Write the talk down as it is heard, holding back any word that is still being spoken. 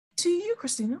to you,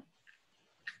 Christina.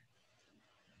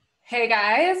 Hey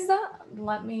guys, there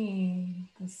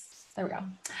we go.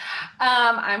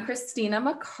 I'm Christina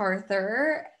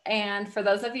MacArthur. And for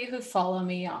those of you who follow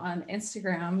me on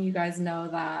Instagram, you guys know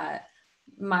that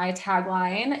my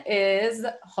tagline is,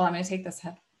 hold on, I'm gonna take this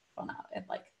headphone out.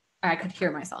 I could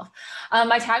hear myself.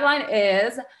 My tagline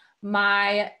is,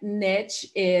 my niche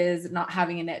is not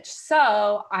having a niche.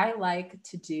 So I like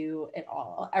to do it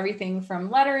all. Everything from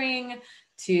lettering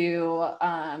to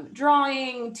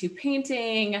drawing to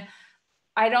painting.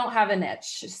 I don't have a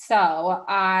niche. So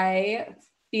I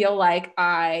feel like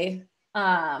oh,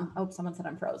 someone said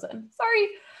I'm frozen. Sorry.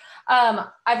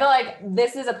 I feel like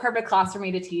this is a perfect class for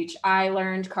me to teach. I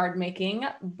learned card making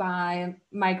by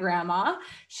my grandma.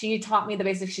 She taught me the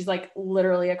basics. She's like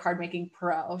literally a card making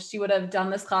pro. She would have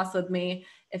done this class with me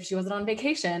if she wasn't on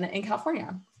vacation in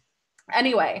California.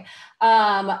 Anyway,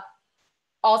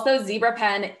 also Zebra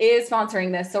Pen is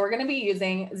sponsoring this. So we're going to be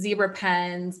using Zebra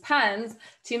pens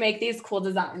to make these cool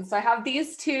designs. So I have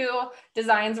these two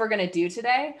designs we're going to do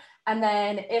today. And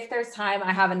then if there's time,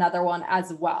 I have another one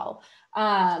as well.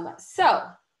 So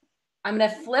I'm going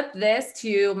to flip this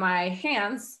to my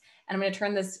hands and I'm going to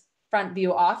turn this front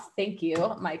view off. Thank you,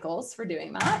 Michaels, for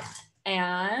doing that.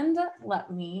 And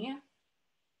let me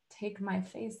take my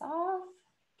face off.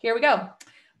 Here we go.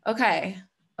 Okay.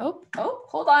 Oh,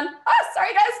 hold on. Ah,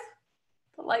 sorry guys.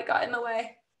 The light got in the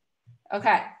way.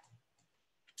 Okay.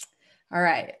 All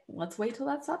right. Let's wait till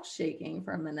that stops shaking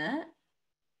for a minute.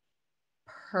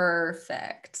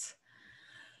 Perfect.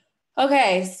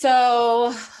 Okay,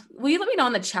 so will you let me know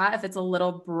in the chat if it's a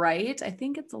little bright? I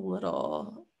think it's a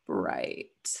little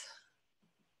bright.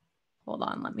 Hold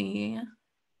on, let me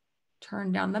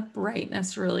turn down the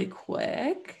brightness really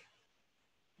quick.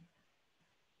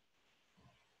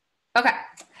 Okay.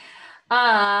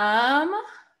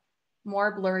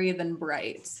 More blurry than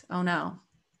bright. Oh no.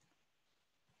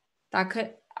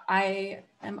 I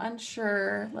am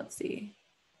unsure. Let's see.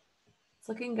 It's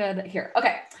looking good here.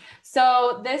 Okay,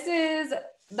 so this is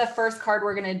the first card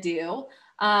we're gonna do.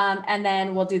 And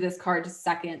then we'll do this card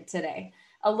second today.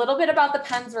 A little bit about the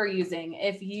pens we're using.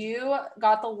 If you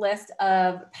got the list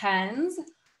of pens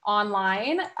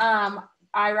online,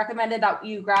 I recommended that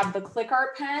you grab the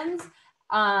ClickArt pens,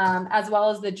 as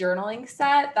well as the journaling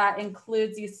set that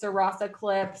includes these Sarasa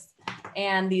clips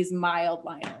and these mild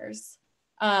liners.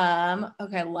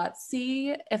 Okay, let's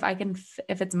see if I can,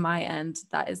 if it's my end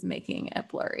that is making it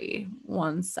blurry.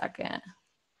 1 second.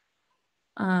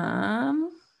 Yeah,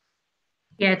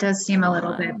 it does seem a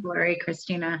little bit blurry,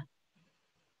 Christina.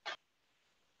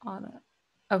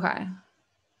 Okay.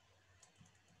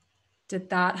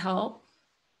 Did that help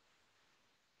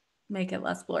make it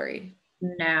less blurry?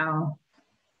 No.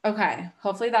 Okay,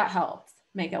 hopefully that helps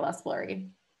make it less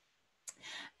blurry.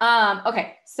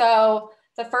 Okay, so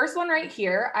the first one right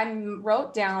here, I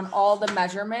wrote down all the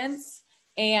measurements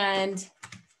and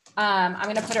I'm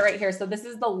going to put it right here. So this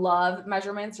is the love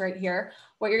measurements right here.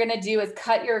 What you're going to do is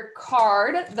cut your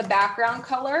card, the background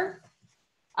color,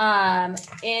 in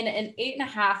an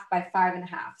 8.5 by 5.5.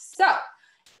 So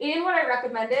in what I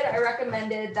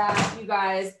recommended that you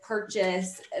guys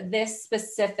purchase this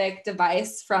specific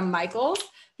device from Michaels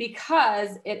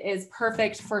because it is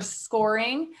perfect for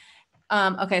scoring.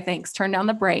 Okay, thanks. Turn down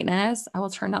the brightness. I will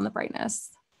turn down the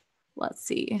brightness. Let's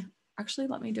see. Actually,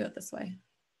 let me do it this way.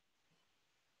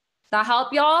 That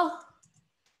help, y'all?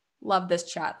 Love this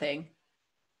chat thing.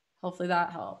 Hopefully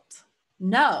that helped.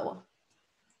 No.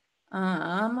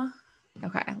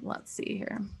 Okay, let's see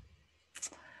here.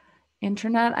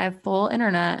 Internet, I have full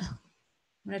internet. I'm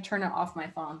gonna turn it off my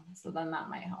phone, so then that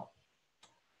might help.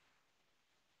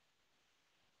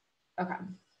 Okay,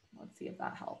 let's see if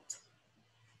that helped.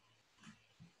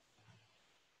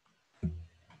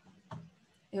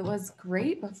 It was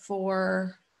great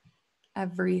before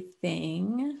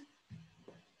everything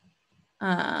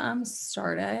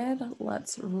started.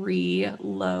 Let's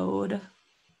reload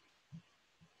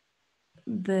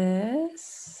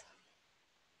this.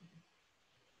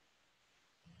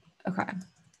 Okay.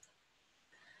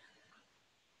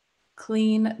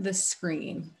 Clean the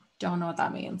screen. Don't know what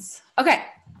that means. Okay,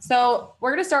 so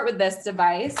we're gonna start with this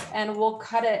device and we'll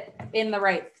cut it in the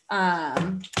right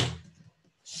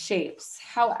shapes.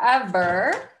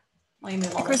 However, let me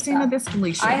move all Christina, this this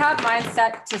Felicia. I have mine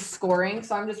set to scoring,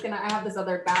 so I'm just gonna, I have this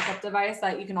other backup device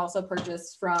that you can also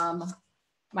purchase from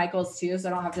Michaels too, so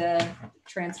I don't have to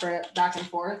transfer it back and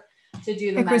forth to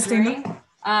do the measuring. You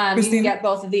can get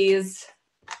both of these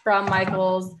from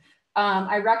Michaels.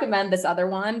 I recommend this other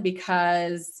one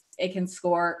because it can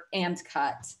score and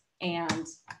cut, and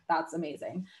that's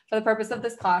amazing. For the purpose of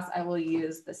this class, I will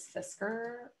use this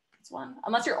Fisker this one,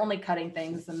 unless you're only cutting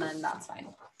things, and then that's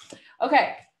fine.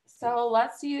 Okay, so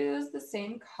let's use the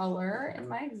same color in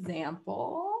my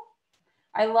example.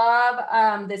 I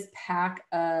love this pack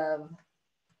of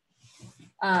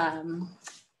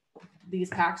these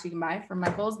packs you can buy from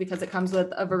Michael's because it comes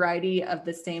with a variety of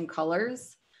the same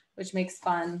colors, which makes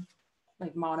fun,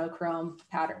 like monochrome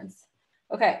patterns.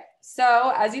 Okay,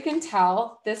 so as you can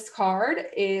tell, this card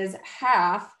is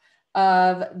half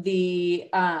of the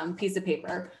piece of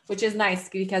paper, which is nice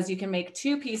because you can make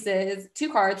two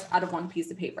cards out of one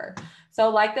piece of paper. So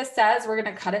like this says, we're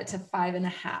gonna cut it to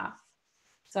 5.5.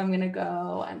 So I'm gonna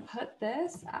go and put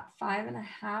this at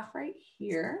 5.5 right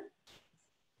here.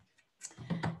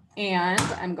 And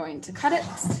I'm going to cut it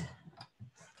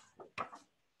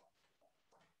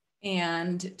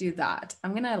and do that.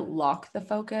 I'm gonna lock the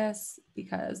focus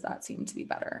because that seemed to be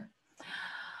better.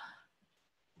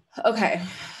 Okay.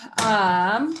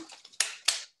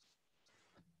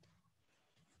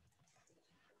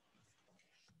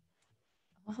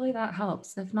 Hopefully that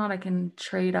helps. If not, I can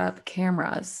trade up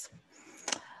cameras.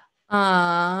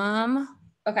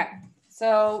 Okay,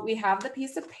 so we have the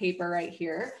piece of paper right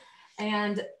here,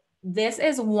 and this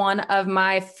is one of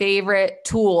my favorite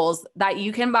tools that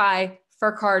you can buy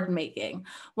for card making.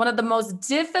 One of the most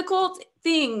difficult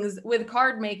things with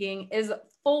card making is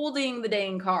folding the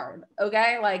dang card,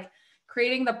 okay? Like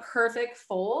creating the perfect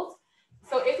fold.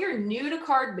 So if you're new to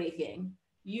card making,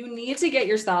 you need to get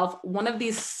yourself one of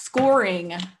these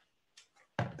scoring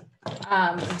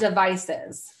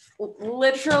devices.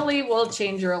 Literally will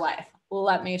change your life.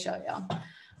 Let me show you.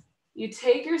 You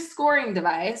take your scoring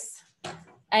device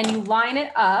and you line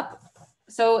it up.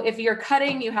 So if you're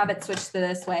cutting, you have it switched to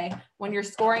this way. When you're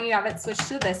scoring, you have it switched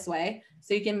to this way.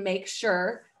 So you can make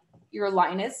sure your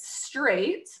line is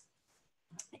straight.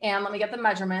 And let me get the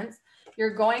measurements.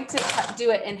 You're going to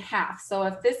do it in half. So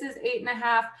if this is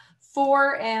 8.5,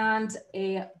 4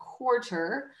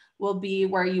 1/4 will be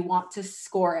where you want to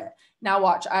score it. Now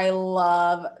watch, I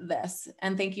love this.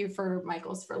 And thank you for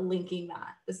Michael's for linking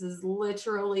that. This is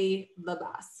literally the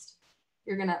best.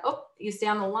 You're gonna, you stay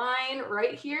on the line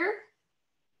right here.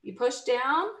 You push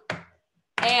down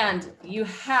and you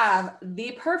have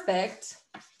the perfect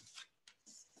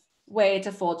way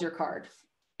to fold your card.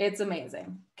 It's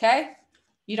amazing, okay?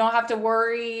 You don't have to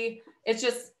worry. It's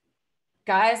just,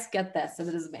 guys, get this, it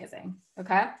is amazing,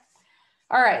 okay?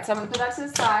 All right, so I'm gonna put that to the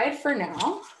side for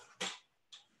now.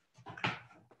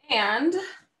 And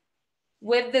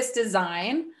with this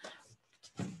design,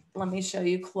 let me show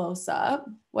you close up.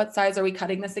 What size are we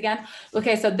cutting this again?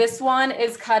 Okay, so this one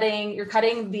is cutting, you're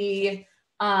cutting the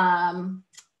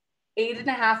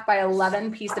 8.5 by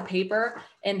 11 piece of paper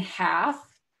in half.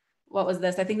 What was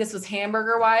this? I think this was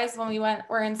hamburger wise when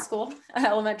we're in school,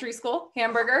 elementary school,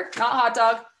 hamburger, not hot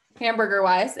dog, hamburger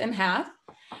wise in half.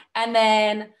 And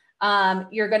then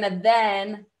you're gonna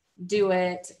then do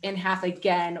it in half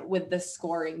again with the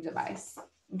scoring device,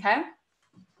 okay?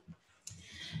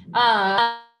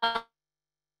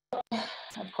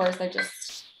 Of course, I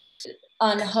just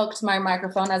unhooked my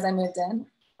microphone as I moved in.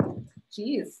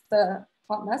 Geez, the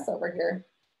hot mess over here.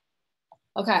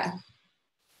 Okay,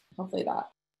 hopefully that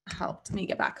helped me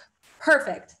get back.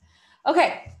 Perfect.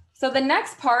 Okay, so the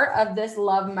next part of this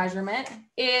love measurement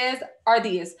are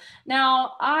these.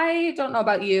 Now, I don't know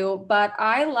about you, but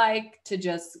I like to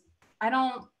just, I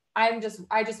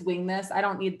just wing this. I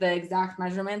don't need the exact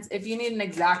measurements. If you need an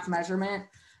exact measurement,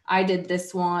 I did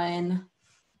this one.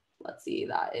 Let's see,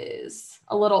 that is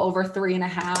a little over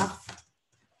 3.5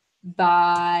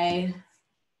 by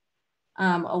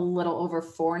a little over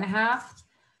 4.5.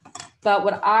 But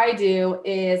what I do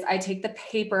is I take the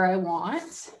paper I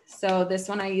want. So this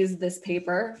one, I use this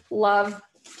paper. Love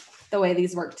the way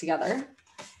these work together.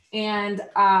 And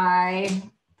I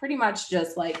pretty much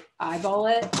just like eyeball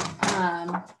it.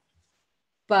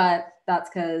 But that's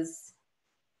because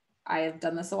I have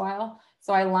done this a while.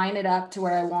 So I line it up to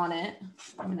where I want it.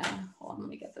 I'm gonna, hold on, let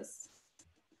me get this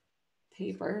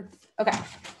paper. Okay,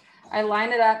 I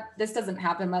line it up. This doesn't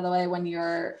happen, by the way, when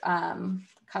your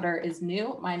cutter is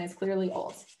new. Mine is clearly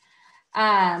old.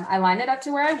 I line it up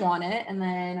to where I want it, and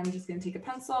then I'm just gonna take a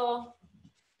pencil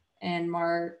and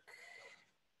mark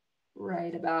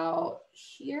right about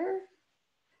here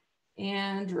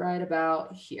and right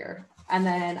about here. And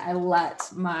then I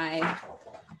let my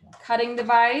cutting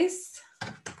device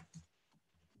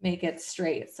make it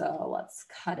straight. So let's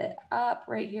cut it up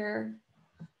right here.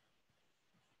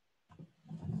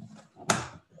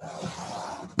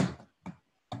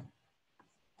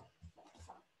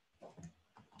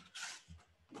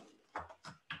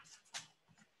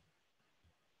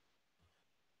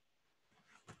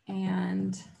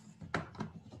 And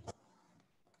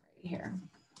right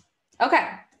Okay,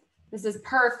 this is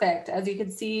perfect. As you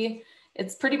can see,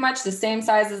 it's pretty much the same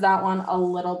size as that one, a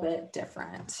little bit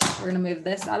different. We're gonna move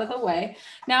this out of the way.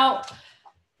 Now,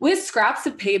 with scraps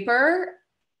of paper,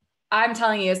 I'm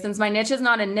telling you, since my niche is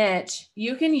not a niche,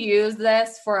 you can use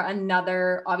this for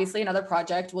obviously another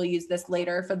project. We'll use this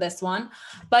later for this one,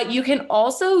 but you can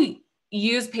also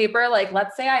use paper. Like,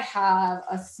 let's say I have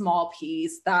a small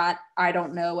piece that I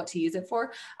don't know what to use it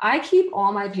for. I keep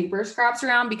all my paper scraps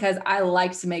around because I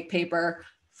like to make paper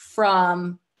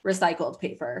from recycled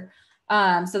paper.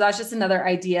 So that's just another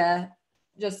idea,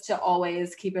 just to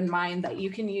always keep in mind that you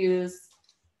can use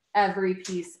every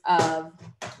piece of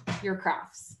your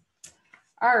crafts.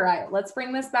 All right, let's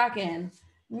bring this back in.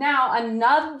 Now,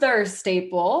 another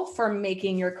staple for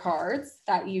making your cards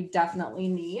that you definitely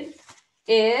need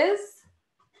is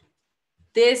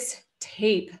this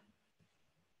tape,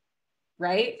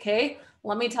 right? Okay,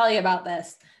 let me tell you about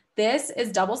this. This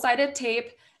is double-sided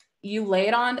tape. You lay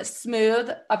it on smooth.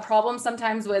 A problem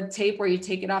sometimes with tape where you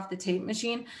take it off the tape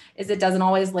machine is it doesn't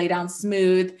always lay down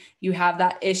smooth. You have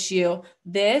that issue.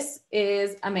 This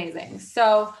is amazing.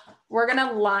 So we're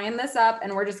gonna line this up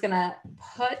and we're just gonna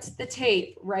put the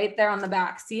tape right there on the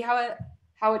back. See how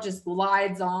it just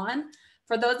glides on?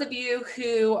 For those of you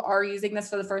who are using this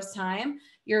for the first time,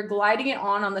 you're gliding it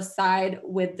on the side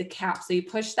with the cap. So you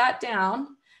push that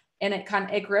down and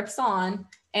it grips on,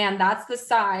 and that's the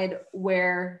side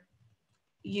where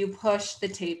you push the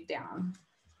tape down.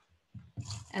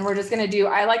 And we're just gonna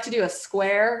I like to do a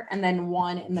square and then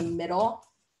one in the middle,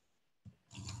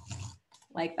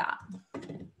 like that.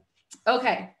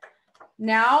 Okay,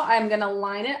 now I'm gonna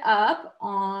line it up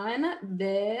on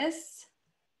this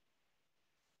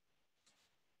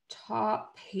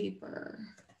top paper.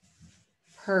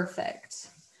 Perfect.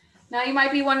 Now you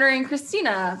might be wondering,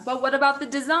 Christina, but what about the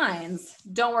designs?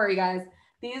 Don't worry, guys.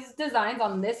 These designs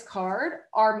on this card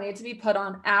are made to be put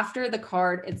on after the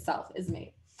card itself is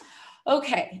made.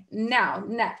 Okay, now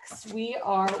next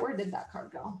where did that card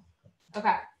go?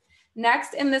 Okay,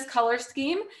 next in this color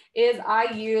scheme is I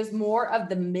use more of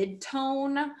the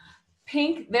mid-tone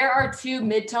pink. There are 2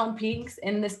 mid-tone pinks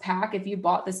in this pack if you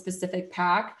bought the specific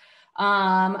pack.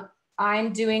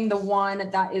 I'm doing the one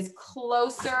that is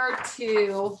closer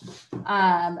to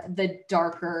the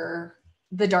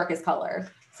darkest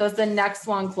color. So it's the next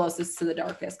one closest to the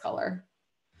darkest color.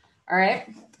 All right,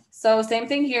 so same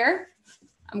thing here.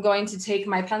 I'm going to take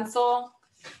my pencil,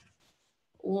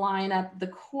 line up the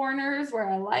corners where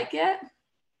I like it.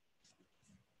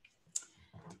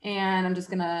 And I'm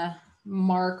just gonna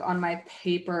mark on my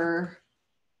paper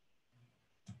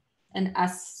an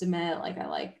estimate like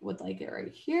I would like it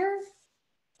right here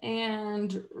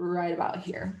and right about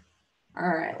here. All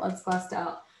right, let's bust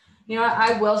out. You know what,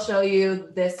 I will show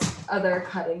you this other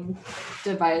cutting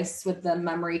device with the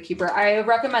memory keeper. I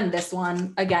recommend this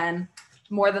one, again,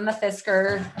 more than the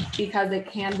Fisker, because it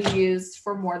can be used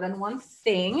for more than one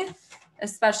thing,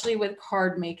 especially with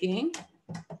card making.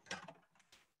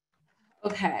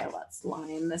 Okay, let's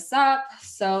line this up.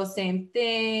 So same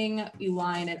thing, you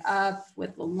line it up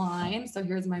with the line. So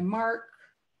here's my mark.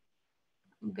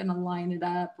 I'm gonna line it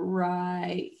up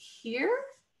right here.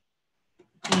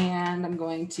 And I'm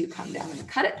going to come down and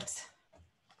cut it.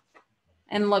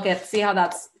 And see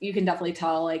how you can definitely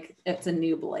tell like it's a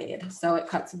new blade. So it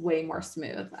cuts way more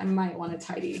smooth. I might want to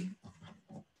tidy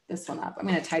this one up. I'm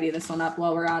gonna tidy this one up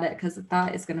while we're at it because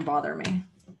that is gonna bother me.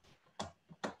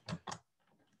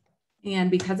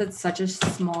 And because it's such a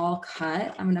small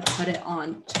cut, I'm gonna put it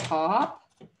on top.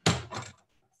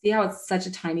 See how it's such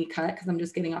a tiny cut because I'm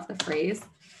just getting off the phrase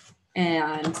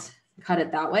and cut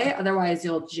it that way. Otherwise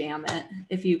you'll jam it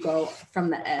if you go from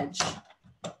the edge.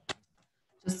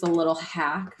 Just a little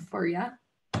hack for you.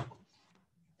 There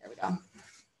we go.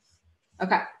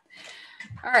 Okay.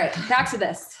 All right, back to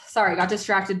this. Sorry, got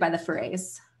distracted by the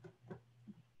phrase.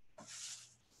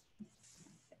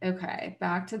 Okay,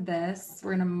 back to this.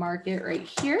 We're gonna mark it right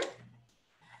here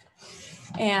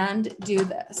and do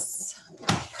this.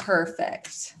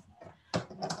 Perfect.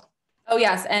 Oh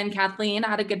yes, and Kathleen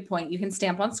had a good point. You can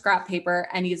stamp on scrap paper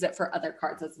and use it for other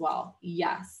cards as well.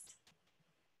 Yes.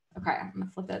 Okay, I'm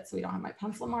gonna flip it so we don't have my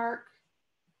pencil mark.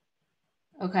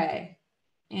 Okay,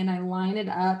 and I line it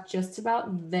up just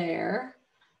about there.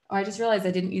 Oh, I just realized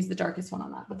I didn't use the darkest one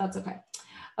on that, but that's okay.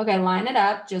 Okay, line it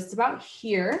up just about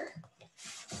here.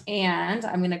 And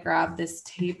I'm gonna grab this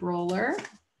tape roller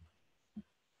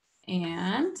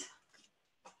and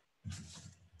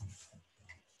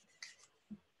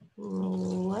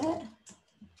roll it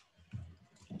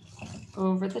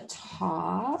over the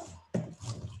top.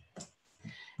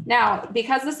 Now,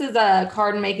 because this is a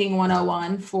card making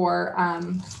 101 for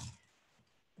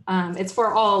It's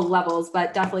for all levels,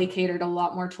 but definitely catered a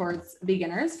lot more towards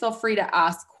beginners. Feel free to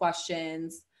ask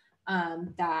questions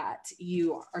that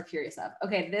you are curious of.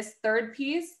 Okay, this third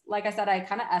piece, like I said, I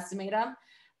kind of estimate them,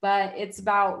 but it's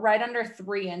about right under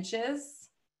 3 inches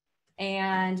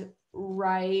and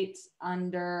right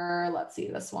under, let's see,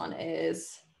 this one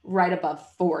is right above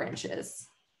 4 inches.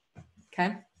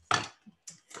 Okay.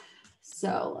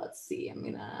 So let's see, I'm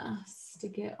gonna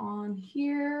stick it on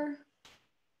here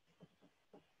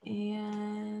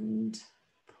and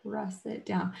press it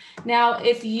down. Now,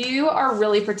 if you are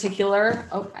really particular,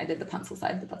 oh, I did the pencil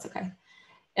side, but that's okay.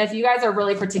 If you guys are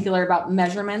really particular about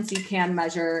measurements, you can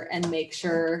measure and make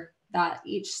sure that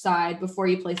each side before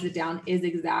you place it down is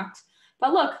exact.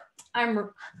 But look,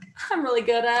 I'm really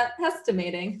good at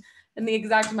estimating and the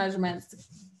exact measurements.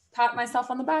 Pat myself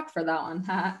on the back for that one.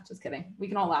 Just kidding. We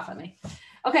can all laugh at me.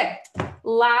 Okay.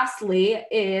 Lastly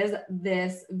is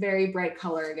this very bright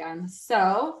color again.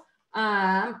 So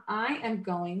I am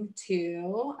going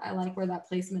to, I like where that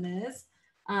placement is.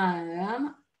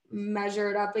 Measure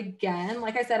it up again.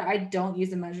 Like I said, I don't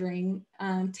use a measuring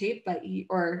tape,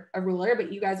 or a ruler,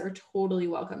 but you guys are totally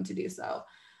welcome to do so.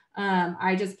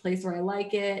 I just place where I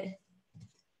like it.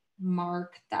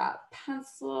 Mark that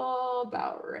pencil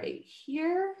about right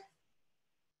here.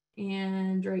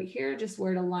 And right here, just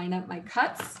where to line up my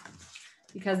cuts,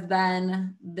 because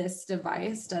then this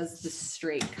device does the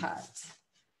straight cut.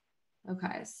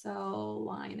 Okay, so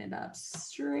line it up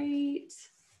straight.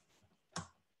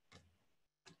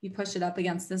 You push it up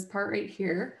against this part right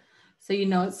here, so you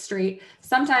know it's straight.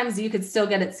 Sometimes you could still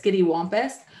get it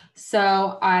skitty-wampus,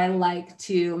 so I like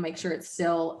to make sure it's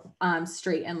still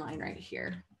straight in line right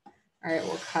here. All right,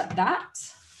 we'll cut that.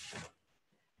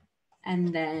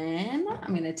 And then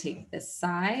I'm gonna take this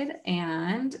side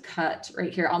and cut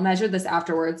right here. I'll measure this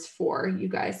afterwards for you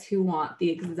guys who want the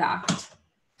exact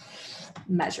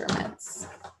measurements.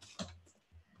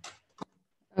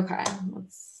 Okay,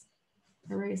 let's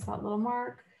erase that little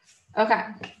mark. Okay,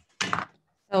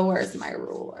 so where's my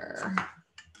ruler?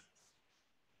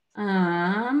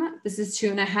 This is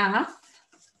 2.5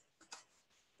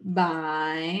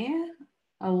 by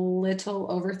a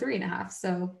little over 3.5.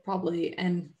 So probably,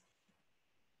 and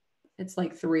it's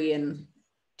like 3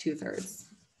 2/3.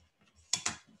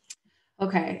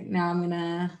 Okay, now I'm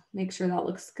gonna make sure that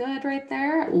looks good right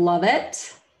there. Love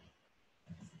it.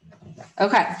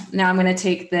 Okay, now I'm gonna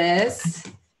take this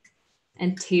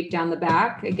and tape down the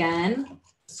back again,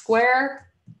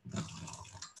 square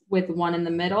with one in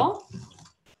the middle.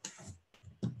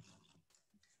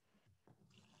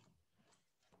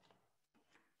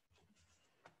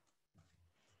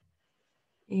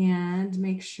 And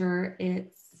make sure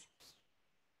it's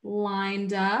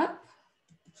lined up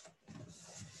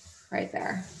right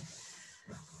there.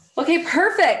 Okay,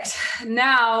 perfect.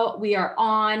 Now we are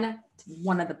on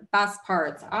one of the best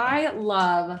parts. I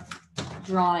love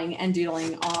drawing and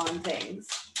doodling on things.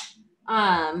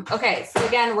 Okay, so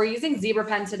again, we're using zebra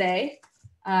pen today.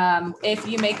 If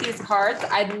you make these cards,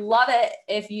 I'd love it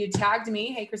if you tagged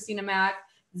me, hey, Christina Mac,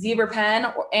 zebra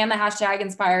pen, and the hashtag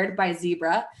inspired by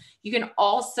zebra. You can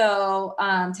also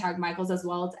tag Michael's as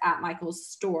well. It's at Michael's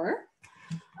store.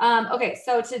 Okay,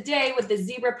 so today with the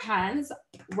zebra pens,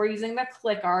 we're using the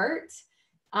ClickArt.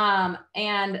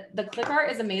 And the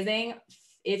ClickArt is amazing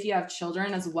if you have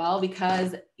children as well,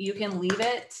 because you can leave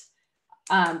it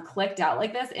clicked out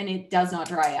like this and it does not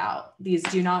dry out. These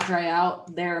do not dry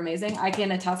out. They're amazing. I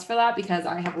can attest for that because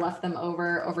I have left them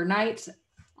overnight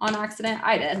on accident.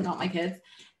 I did, not my kids,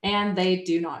 and they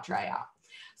do not dry out.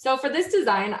 So for this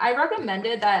design, I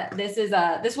recommended that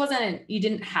you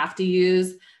didn't have to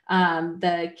use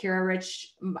the Kirarich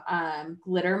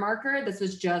glitter marker. This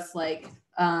was just like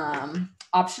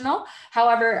optional.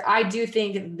 However, I do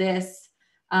think this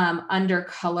under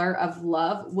Color of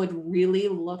Love would really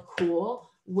look cool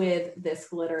with this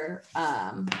glitter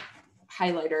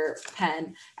highlighter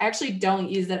pen. I actually don't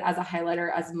use it as a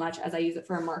highlighter as much as I use it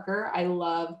for a marker. I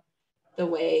love the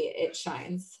way it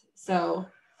shines. So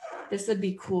this would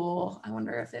be cool. I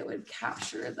wonder if it would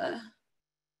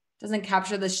doesn't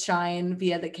capture the shine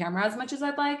via the camera as much as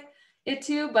I'd like it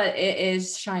to, but it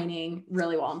is shining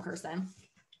really well in person.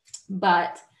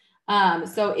 But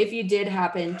so if you did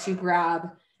happen to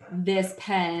grab this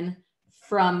pen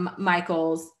from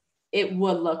Michael's, it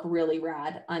would look really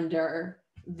rad under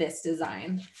this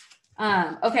design.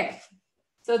 Okay,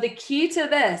 so the key to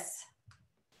this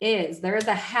is there is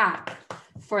a hack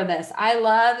for this. I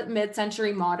love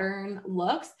mid-century modern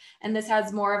looks, and this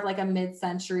has more of like a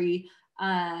mid-century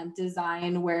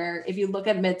design where if you look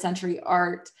at mid-century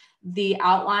art, the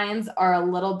outlines are a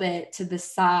little bit to the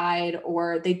side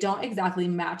or they don't exactly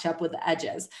match up with the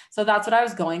edges. So that's what I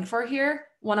was going for here.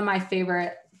 One of my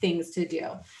favorite things to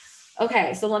do.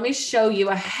 Okay, so let me show you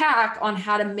a hack on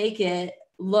how to make it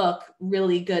look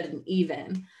really good and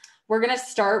even. We're gonna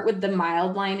start with the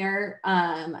mild liner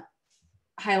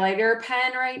highlighter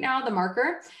pen right now, the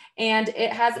marker, and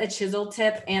it has a chisel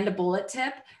tip and a bullet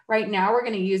tip. Right now, we're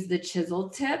gonna use the chisel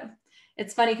tip.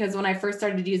 It's funny because when I first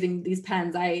started using these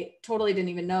pens, I totally didn't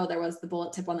even know there was the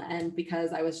bullet tip on the end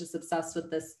because I was just obsessed with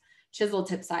this chisel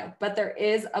tip side, but there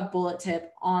is a bullet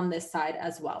tip on this side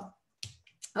as well.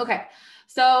 Okay,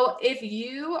 so if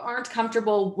you aren't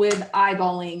comfortable with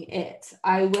eyeballing it,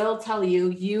 I will tell you,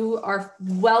 you are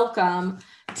welcome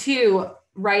to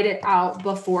write it out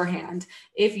beforehand.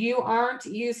 If you aren't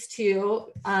used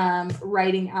to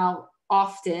writing out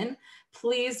often,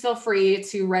 please feel free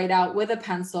to write out with a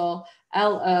pencil,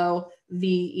 LOVE.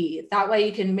 That way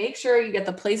you can make sure you get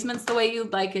the placements the way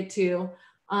you'd like it to.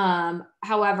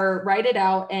 However, write it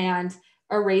out and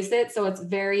erase it so it's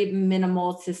very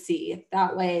minimal to see.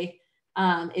 That way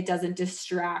it doesn't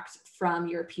distract from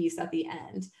your piece at the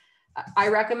end. I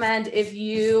recommend if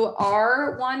you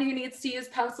are one who needs to use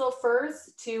pencil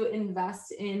first to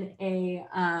invest in a,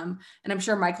 and I'm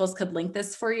sure Michael's could link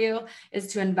this for you, is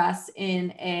to invest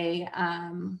in a,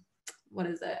 what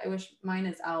is it? I wish mine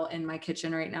is out in my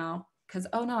kitchen right now because,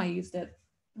 oh no, I used it.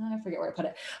 I forget where I put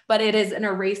it, but it is an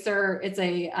eraser. It's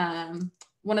a,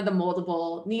 one of the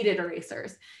moldable kneaded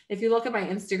erasers. If you look at my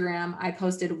Instagram, I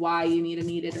posted why you need a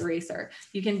kneaded eraser.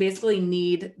 You can basically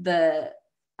knead the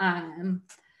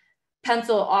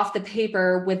pencil off the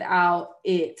paper without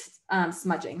it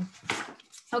smudging.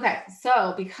 Okay,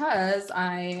 so because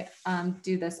I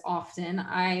do this often,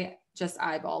 I just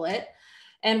eyeball it.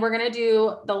 And we're gonna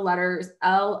do the letters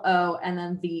L-O and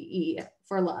then V-E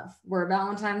for love. We're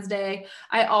Valentine's Day.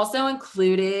 I also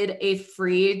included a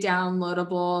free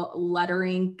downloadable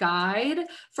lettering guide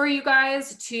for you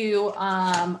guys to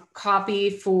copy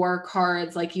for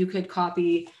cards. Like you could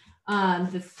copy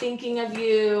the thinking of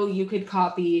you, you could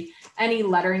copy any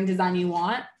lettering design you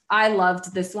want. I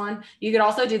loved this one. You could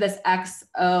also do this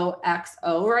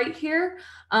XOXO right here.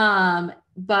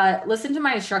 But listen to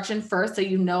my instruction first so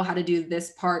you know how to do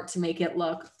this part to make it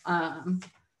look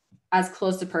as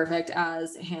close to perfect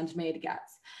as handmade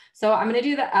gets. So I'm going to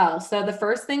do the L. So the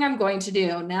first thing I'm going to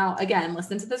do now, again,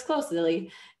 listen to this closely,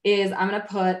 is I'm going to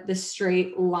put the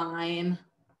straight line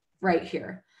right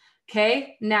here.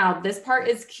 Okay. Now this part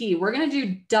is key. We're going to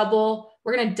do double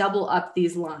up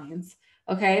these lines.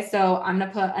 Okay, so I'm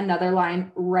gonna put another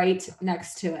line right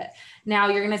next to it. Now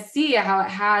you're gonna see how it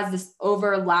has this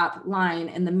overlap line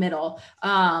in the middle.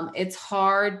 It's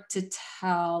hard to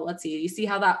tell. Let's see, you see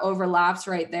how that overlaps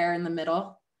right there in the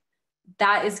middle?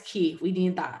 That is key. We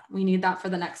need that. We need that for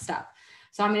the next step.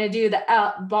 So I'm gonna do the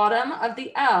L, bottom of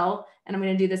the L, and I'm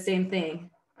gonna do the same thing.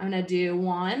 I'm gonna do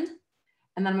one,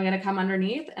 and then I'm gonna come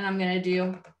underneath and I'm gonna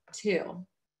do two,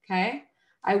 okay?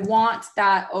 I want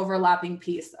that overlapping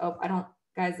piece. Oh,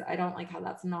 guys, I don't like how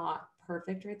that's not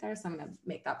perfect right there. So I'm gonna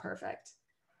make that perfect.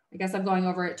 I guess I'm going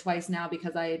over it twice now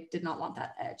because I did not want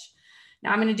that edge.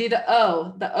 Now I'm gonna do the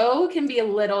O. The O can be a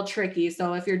little tricky.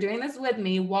 So if you're doing this with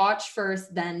me, watch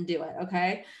first, then do it,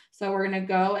 okay? So we're gonna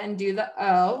go and do the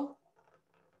O.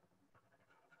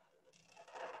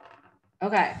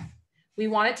 Okay, we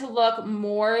want it to look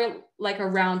more like a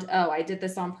round O. I did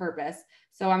this on purpose.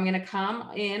 So I'm gonna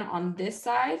come in on this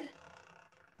side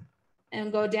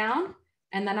and go down.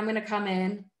 And then I'm gonna come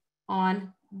in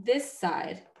on this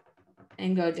side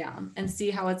and go down and see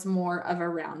how it's more of a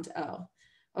round O.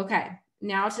 Okay,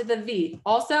 now to the V.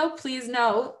 Also, please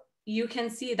note, you can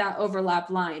see that overlap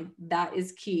line. That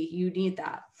is key, you need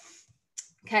that.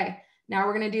 Okay, now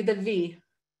we're gonna do the V.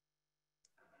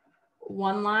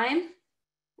 One line,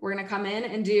 we're gonna come in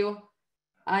and do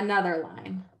another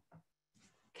line.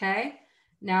 Okay,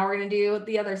 now we're gonna do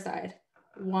the other side.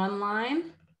 One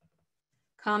line,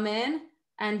 come in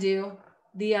and do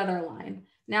the other line.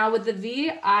 Now with the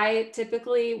V, I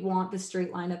typically want the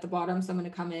straight line at the bottom. So I'm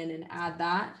gonna come in and add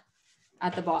that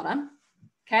at the bottom,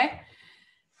 okay?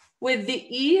 With the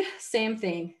E, same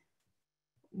thing.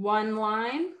 One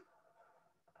line,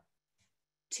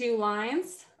 two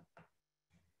lines,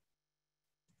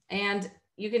 and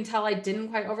you can tell I didn't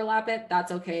quite overlap it.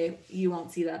 That's okay, you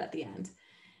won't see that at the end.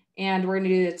 And we're gonna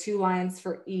do the two lines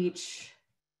for each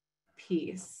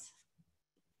piece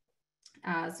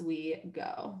as we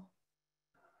go.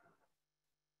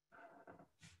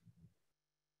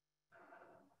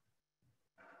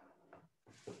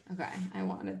 Okay, I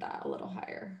wanted that a little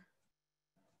higher.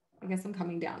 I guess I'm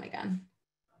coming down again.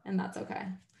 and that's okay.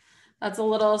 That's a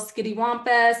little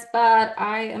skitty-wampus, but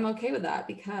I am okay with that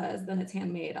because then it's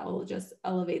handmade. I'll just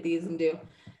elevate these and do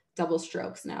double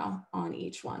strokes now on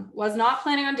each one. Was not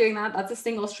planning on doing that. That's a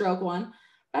single stroke one,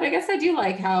 but I guess I do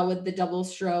like how with the double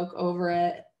stroke over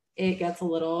it, it gets a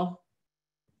little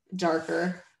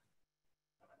darker.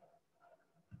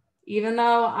 Even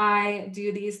though I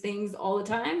do these things all the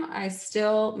time, I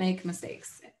still make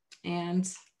mistakes, and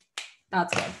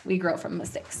that's good. We grow from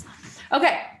mistakes.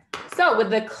 Okay, so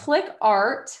with the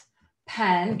ClickArt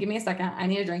pen, give me a second. I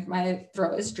need a drink. My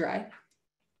throat is dry.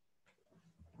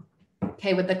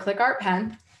 Okay, with the ClickArt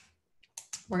pen,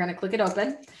 we're gonna click it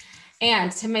open.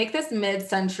 And to make this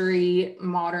mid-century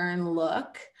modern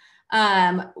look,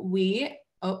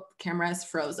 oh, camera is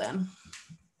frozen.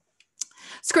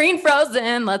 Screen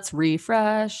frozen, let's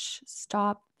refresh,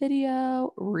 stop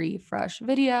video, refresh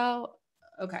video.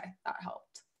 Okay, that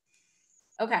helped.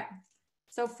 Okay,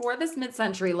 so for this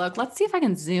mid-century look, let's see if I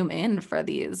can zoom in for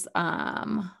these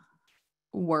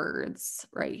words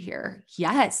right here.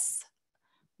 Yes,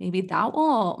 maybe that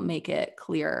will make it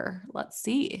clear. Let's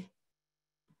see.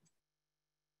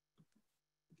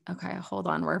 Okay, hold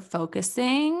on, we're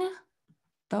focusing.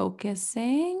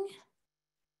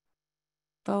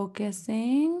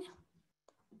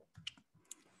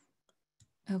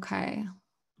 Okay,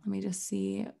 let me just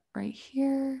see right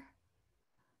here.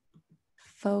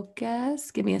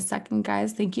 Focus. Give me a second,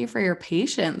 guys. Thank you for your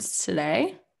patience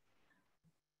today.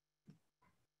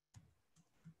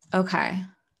 Okay.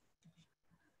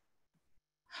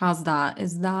 How's that?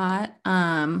 Is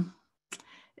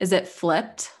it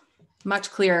flipped?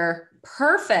 Much clearer.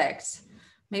 Perfect.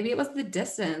 Maybe it was the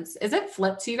distance. Is it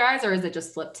flipped to you guys or is it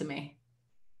just flipped to me?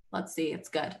 Let's see. It's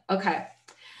good. Okay.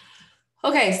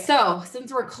 Okay. So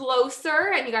since we're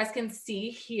closer and you guys can see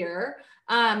here,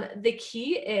 the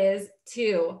key is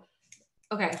to,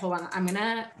 okay, hold on. I'm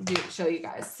going to show you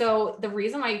guys. So the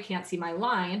reason why you can't see my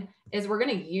line is we're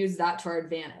going to use that to our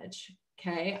advantage.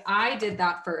 Okay. I did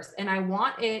that first and I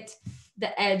want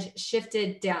the edge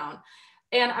shifted down.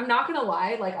 And I'm not going to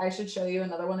lie, like I should show you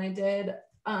another one I did.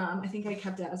 I think I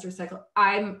kept it as recycle.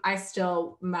 I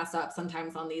still mess up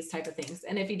sometimes on these type of things.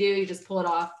 And if you do, you just pull it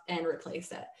off and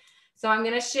replace it. So I'm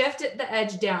going to shift the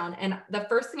edge down. And the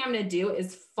first thing I'm going to do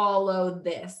is follow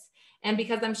this. And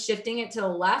because I'm shifting it to the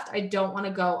left, I don't want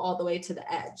to go all the way to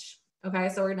the edge. Okay.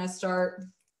 So we're going to start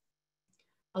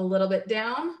a little bit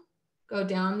down, go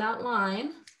down that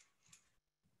line,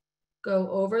 go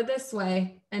over this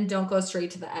way, and don't go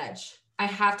straight to the edge. I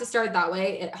have to start that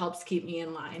way. It helps keep me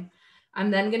in line.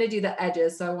 I'm then going to do the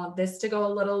edges. So I want this to go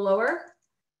a little lower,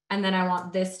 and then I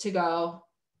want this to go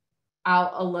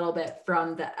out a little bit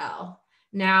from the L.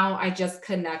 Now I just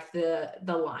connect the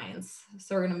lines.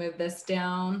 So we're going to move this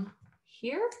down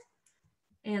here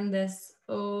and this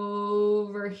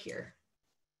over here.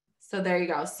 So there you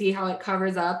go. See how it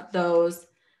covers up those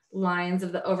lines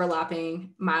of the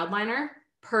overlapping mild liner?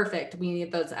 Perfect. We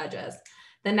need those edges.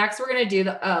 The next we're going to do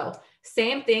the O.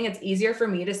 Same thing. It's easier for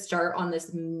me to start on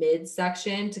this mid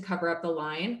section to cover up the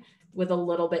line with a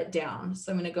little bit down.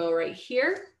 So I'm going to go right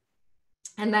here.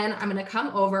 And then I'm going to come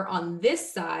over on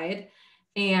this side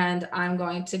and I'm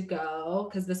going to go,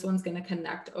 because this one's going to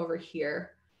connect over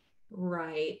here,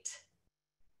 right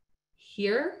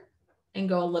here, and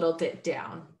go a little bit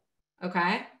down.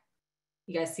 Okay.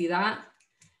 You guys see that?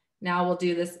 Now we'll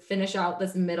do this, finish out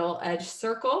this middle edge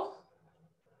circle.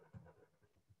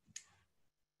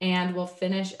 And we'll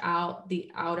finish out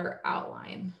the outer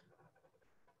outline.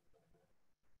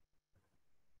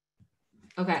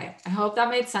 Okay, I hope that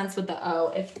made sense with the O.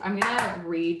 If I'm gonna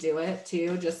redo it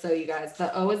too, just so you guys,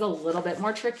 the O is a little bit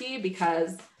more tricky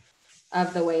because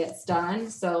of the way it's done.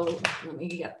 So let me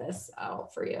get this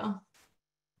out for you.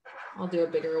 I'll do a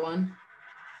bigger one.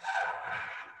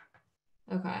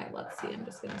 Okay, let's see. I'm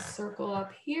just gonna circle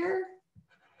up here,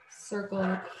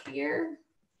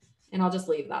 and I'll just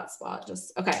leave that spot.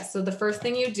 Okay, so the first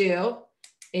thing you do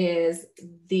is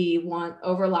the one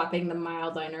overlapping the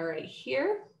mild liner right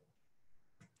here.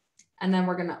 And then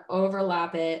we're gonna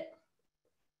overlap it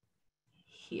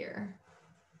here,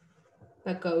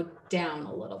 but go down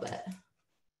a little bit.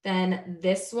 Then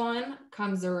this one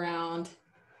comes around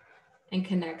and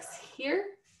connects here.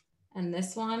 And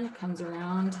this one comes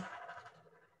around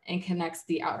and connects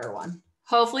the outer one.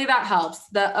 Hopefully that helps.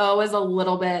 The O is a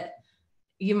little bit,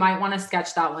 you might want to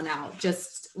sketch that one out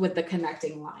just with the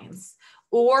connecting lines.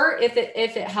 Or if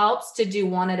it helps to do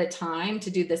one at a time, to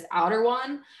do this outer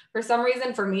one, for some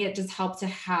reason, for me, it just helped to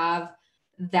have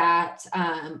that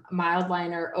mild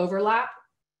liner overlap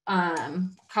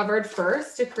covered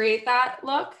first to create that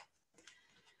look.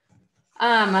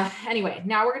 Anyway,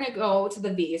 now we're going to go to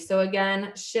the V. So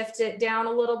again, shift it down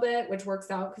a little bit, which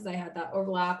works out because I had that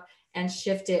overlap, and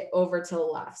shift it over to the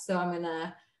left. So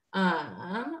I'm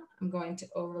going to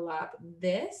overlap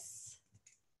this,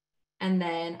 and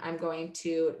then I'm going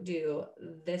to do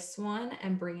this one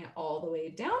and bring it all the way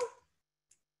down.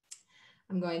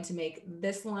 I'm going to make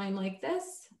this line like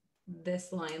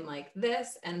this line like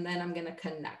this, and then I'm going to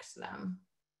connect them.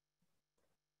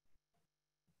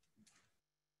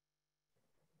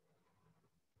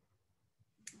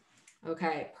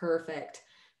 Okay, perfect.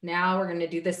 Now we're going to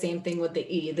do the same thing with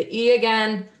the E. The E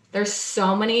again, there's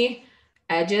so many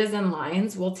edges and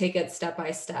lines. We'll take it step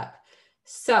by step.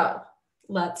 So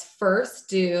let's first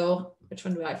do, which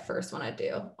one do I first want to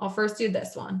do? I'll first do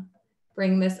this one.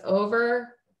 Bring this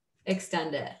over,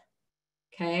 extend it.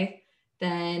 Okay,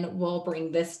 then we'll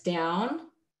bring this down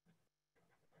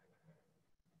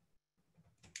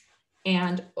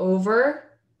and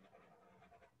over,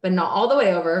 but not all the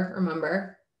way over,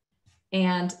 remember,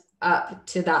 and up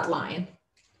to that line.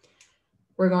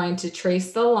 We're going to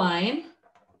trace the line,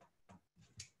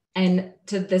 and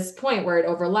to this point where it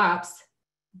overlaps,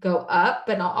 go up,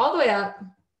 but not all the way up,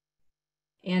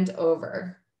 and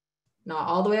over. Not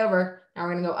all the way over. Now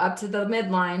we're going to go up to the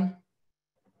midline,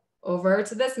 over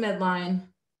to this midline,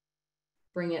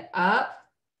 bring it up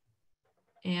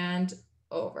and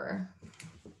over.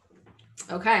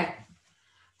 Okay,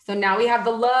 so now we have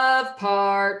the love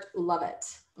part. Love it.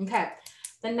 Okay,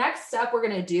 the next step we're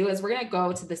going to do is we're going to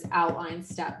go to this outline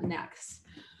step next.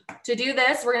 To do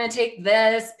this, we're going to take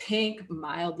this pink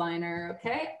mild liner,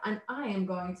 okay? And I am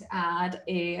going to add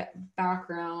a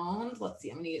background. Let's see,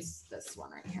 I'm going to use this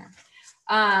one right here.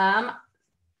 I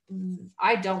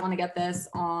don't want to get this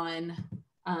on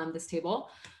this table.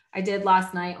 I did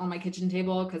last night on my kitchen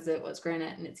table because it was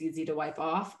granite and it's easy to wipe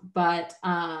off. But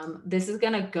this is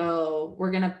going to go,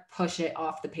 we're going to push it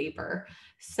off the paper.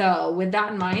 So with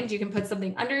that in mind, you can put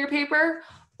something under your paper,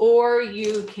 or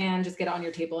you can just get it on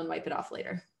your table and wipe it off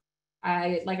later.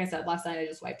 Like I said, last night I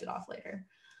just wiped it off later.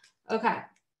 Okay,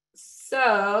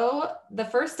 so the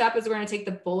first step is we're going to take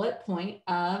the bullet point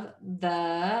of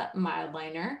the mild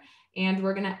liner, and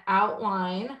we're going to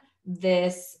outline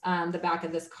this, the back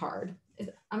of this card.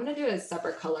 I'm going to do a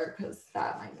separate color because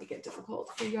that might make it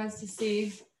difficult for you guys to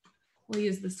see. We'll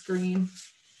use the screen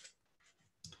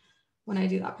when I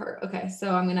do that part. Okay,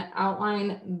 so I'm going to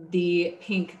outline the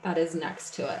pink that is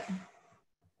next to it.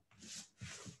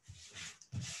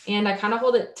 And I kind of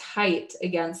hold it tight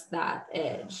against that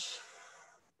edge.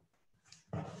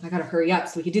 I got to hurry up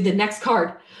so we can do the next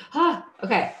card.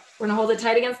 Okay, we're going to hold it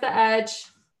tight against the edge.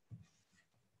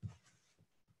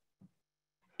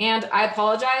 And I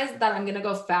apologize that I'm going to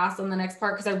go fast on the next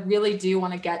part because I really do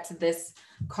want to get to this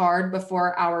card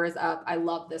before hour is up. I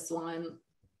love this one.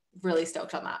 Really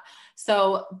stoked on that.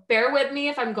 So bear with me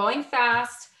if I'm going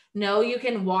fast. No, you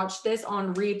can watch this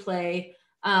on replay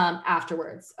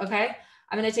afterwards. Okay.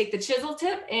 I'm going to take the chisel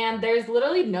tip, and there's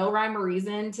literally no rhyme or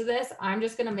reason to this. I'm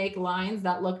just going to make lines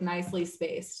that look nicely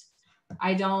spaced.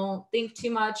 I don't think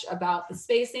too much about the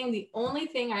spacing. The only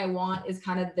thing I want is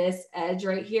kind of this edge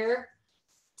right here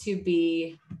to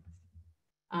be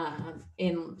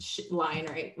in line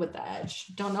right with the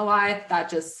edge. Don't know why, that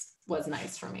just was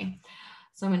nice for me.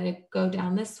 So I'm going to go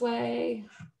down this way.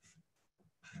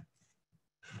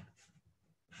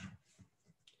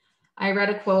 I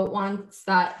read a quote once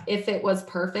that if it was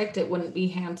perfect, it wouldn't be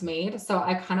handmade. So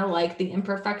I kind of like the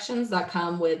imperfections that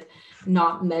come with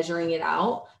not measuring it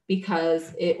out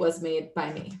because it was made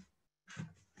by me.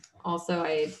 Also,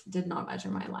 I did not measure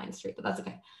my line straight, but that's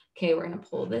okay. Okay, we're going to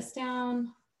pull this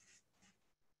down.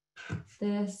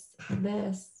 This.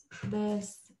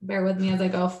 Bear with me as I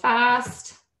go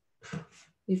fast.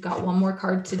 We've got one more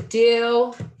card to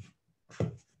do.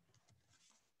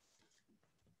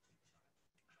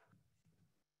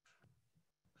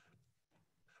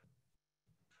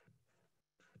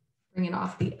 Bring it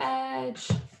off the edge.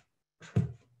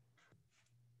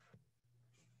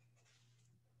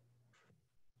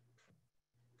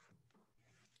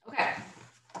 Okay,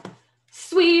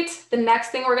 sweet. The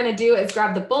next thing we're gonna do is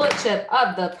grab the bullet chip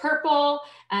of the purple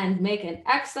and make an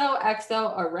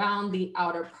XOXO around the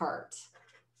outer part.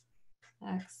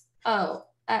 XO,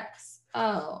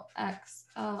 XO,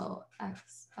 XO,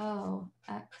 XO,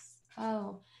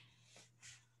 XO.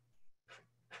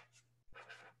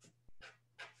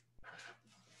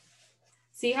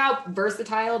 See how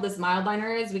versatile this mild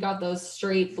liner is? We got those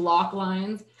straight block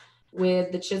lines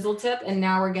with the chisel tip, and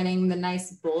now we're getting the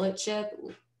nice bullet chip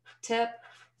tip.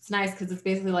 It's nice because it's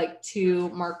basically like two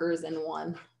markers in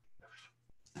one.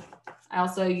 I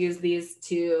also use these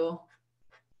to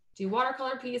do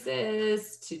watercolor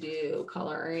pieces, to do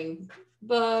coloring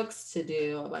books, to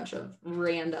do a bunch of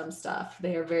random stuff.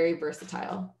 They are very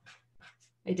versatile.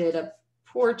 I did a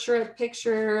portrait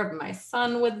picture of my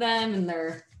son with them and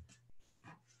their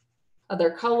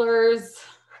other colors.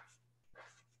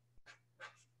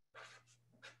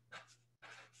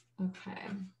 Okay.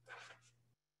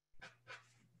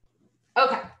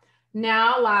 Okay.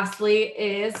 Now, lastly,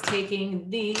 is taking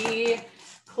the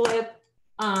ClickArt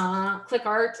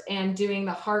and doing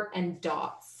the heart and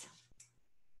dots.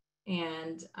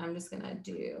 And I'm just gonna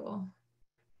do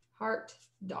heart,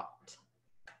 dot,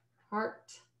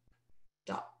 heart,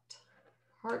 dot,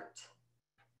 heart,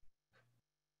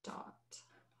 dot,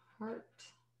 heart.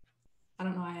 I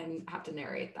don't know why I have to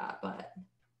narrate that, but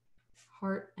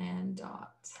heart and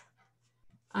dot.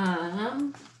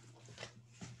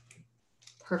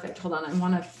 Perfect. Hold on. I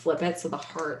want to flip it so the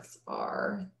hearts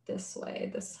are this way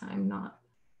this time, not.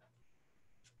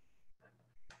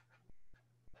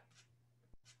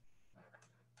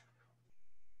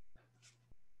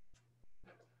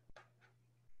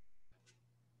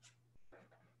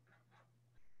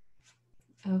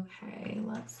 Okay,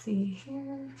 let's see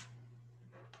here.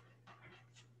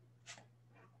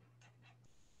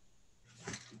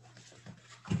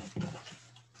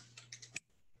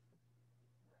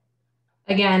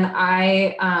 Again,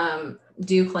 I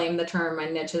do claim the term my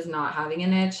niche is not having a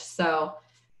niche. So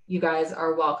you guys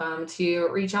are welcome to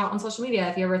reach out on social media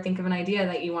if you ever think of an idea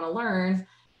that you want to learn.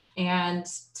 And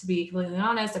to be completely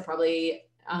honest, I probably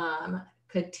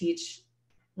could teach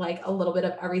like a little bit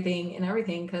of everything and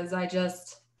everything, because I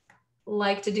just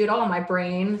like to do it all. My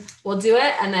brain will do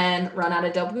it and then run out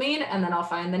of dopamine, and then I'll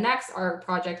find the next art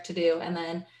project to do. And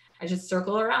then I just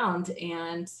circle around,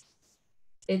 and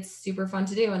it's super fun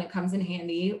to do. And it comes in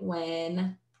handy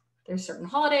when there's certain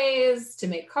holidays to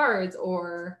make cards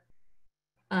or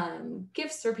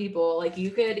gifts for people. Like you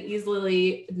could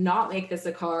easily not make this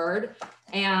a card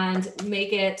and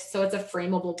make it so it's a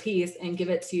frameable piece and give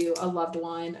it to a loved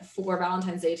one for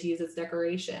Valentine's Day to use as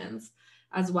decorations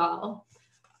as well.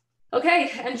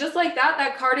 Okay, and just like that,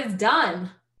 that card is done.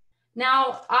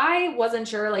 Now, I wasn't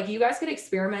sure, like you guys could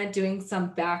experiment doing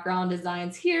some background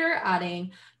designs here,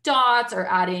 adding dots or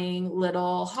adding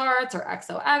little hearts or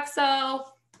XOXO,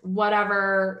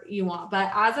 whatever you want.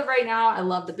 But as of right now, I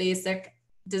love the basic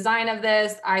design of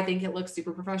this. I think it looks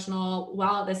super professional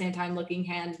while at the same time looking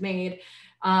handmade,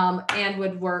 and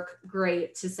would work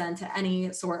great to send to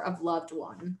any sort of loved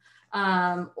one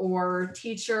or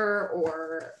teacher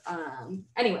or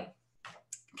anyway.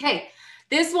 Okay,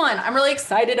 this one I'm really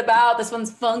excited about. This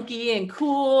one's funky and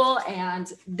cool,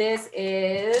 and this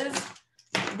is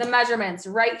the measurements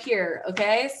right here.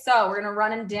 Okay, so we're gonna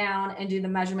run them down and do the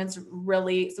measurements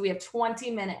really. So we have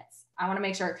 20 minutes. I want to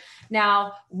make sure.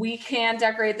 Now we can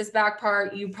decorate this back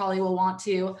part. You probably will want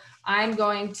to. I'm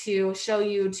going to show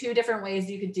you 2 different ways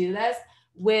you could do this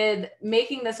with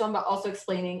making this one, but also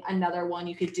explaining another one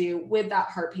you could do with that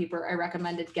heart paper I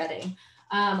recommended getting.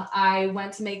 I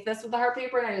went to make this with the heart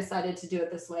paper and I decided to do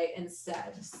it this way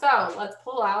instead. So let's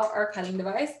pull out our cutting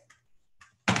device.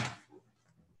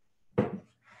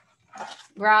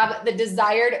 Grab the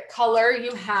desired color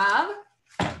you have.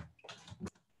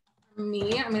 For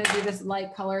me, I'm going to do this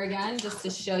light color again, just to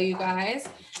show you guys.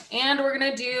 And we're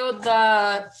going to do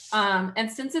the,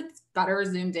 and since it's better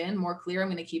zoomed in, more clear, I'm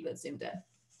going to keep it zoomed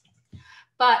in.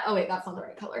 But, oh wait, that's not the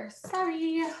right color.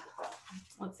 Sorry.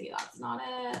 Let's see, that's not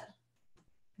it.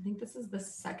 I think this is the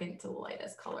second to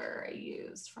lightest color I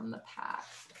used from the pack.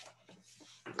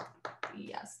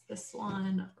 Yes, this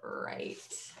one right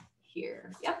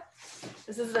here. Yep.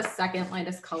 This is the second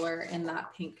lightest color in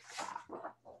that pink pack.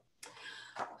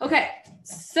 Okay,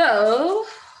 so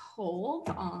hold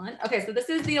on. Okay, so this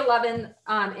is the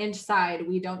 11-inch side.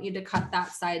 We don't need to cut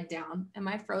that side down. Am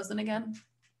I frozen again?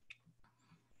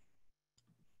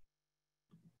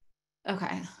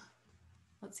 Okay,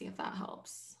 let's see if that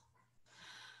helps.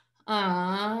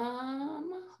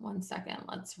 1 second,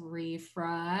 let's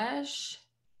refresh.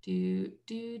 I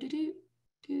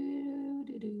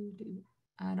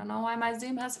don't know why my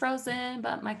Zoom has frozen,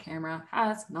 but my camera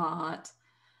has not.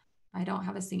 I don't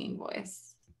have a singing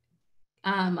voice.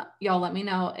 Y'all let me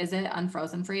know, is it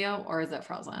unfrozen for you or is it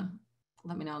frozen?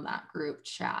 Let me know in that group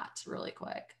chat really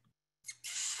quick.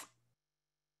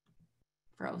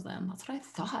 Frozen, that's what I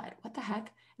thought. What the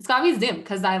heck? It's gotta be Zoom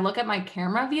because I look at my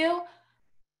camera view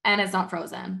and it's not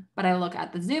frozen, but I look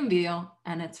at the Zoom view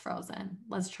and it's frozen.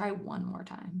 Let's try one more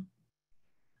time.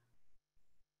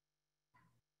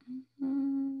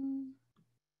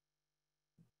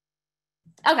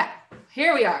 Okay,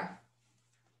 here we are.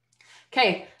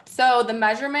 Okay, so the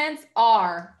measurements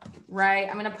are right?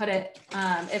 I'm gonna put it,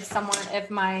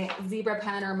 if my zebra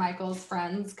pen or Michael's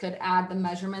friends could add the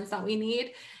measurements that we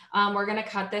need, we're gonna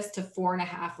cut this to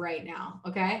 4.5 right now,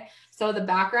 okay? So the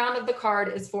background of the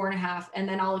card is 4.5, and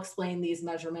then I'll explain these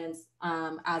measurements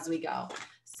as we go.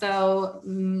 So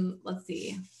let's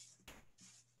see.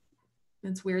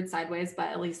 It's weird sideways, but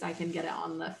at least I can get it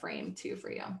on the frame too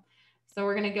for you. So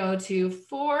we're gonna go to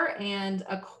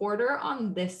 4.25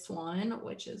 on this one,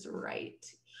 which is right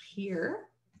here.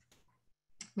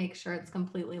 Make sure it's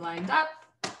completely lined up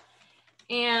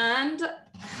and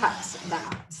cut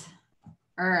that.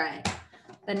 All right.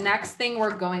 The next thing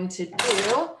we're going to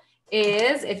do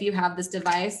is, if you have this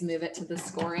device, move it to the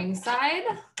scoring side.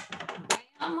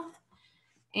 Bam.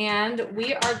 And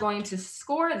we are going to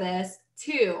score this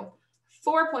to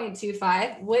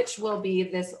 4.25, which will be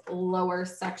this lower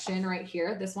section right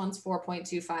here. This one's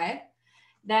 4.25.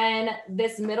 Then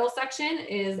this middle section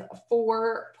is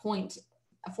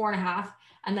 4.5.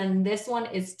 And then this one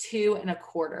is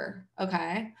 2.25.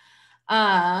 Okay.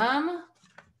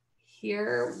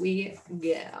 Here we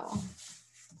go.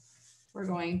 We're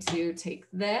going to take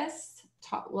this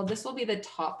top. Well, this will be the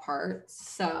top part.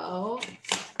 So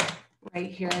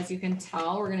right here, as you can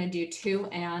tell, we're going to do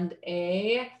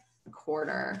 2.25.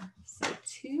 So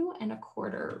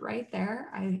 2.25 right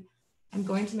there. I'm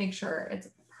going to make sure it's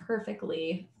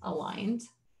perfectly aligned.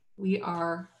 We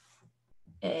are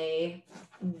a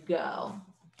go.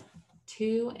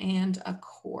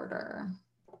 2.25.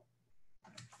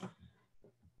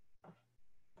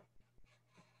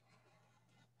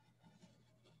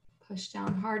 Push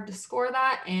down hard to score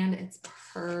that, and it's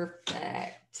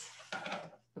perfect.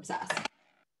 Obsessed.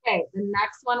 Okay, the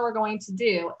next one we're going to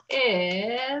do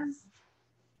is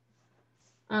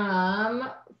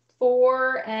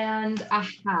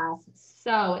 4.5.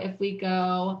 So if we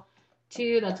go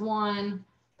 2, that's 1,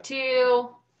 2,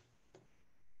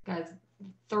 guys,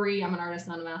 3, I'm an artist,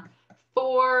 not a math.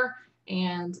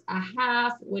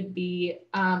 4.5 would be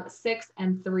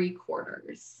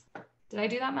 6.75. Did I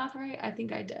do that math right? I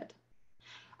think I did.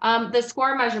 The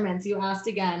score measurements you asked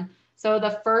again. So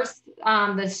the first,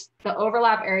 the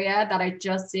overlap area that I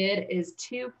just did is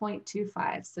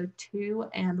 2.25. So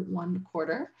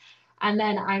 2.25. And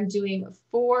then I'm doing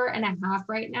 4.5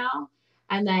 right now.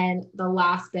 And then the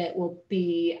last bit will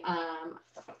be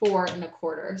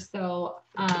 4.25. So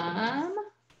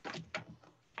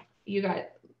you got,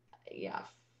 yeah,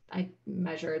 I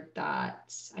measured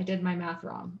that. I did my math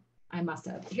wrong. I must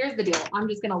have. Here's the deal. I'm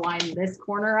just going to line this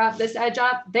corner up, this edge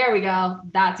up. There we go.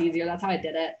 That's easier. That's how I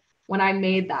did it when I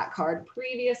made that card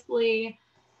previously.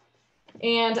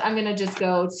 And I'm going to just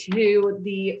go to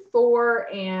the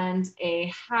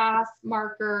 4.5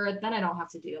 marker. Then I don't have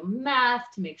to do math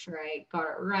to make sure I got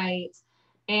it right.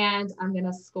 And I'm going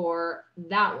to score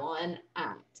that one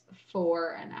at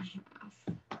 4.5.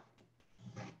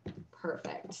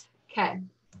 Perfect. Okay.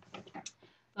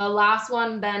 The last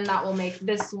one, then that will make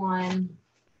this one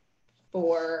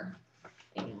 4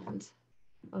 and,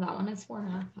 oh, that one is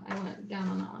 4.5. I went down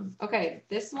on that one. Okay,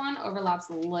 this one overlaps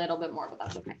a little bit more, but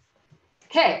that's okay.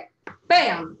 Okay,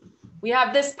 bam. We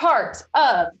have this part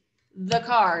of the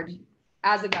card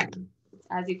as a gun.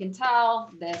 As you can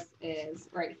tell, this is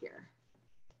right here.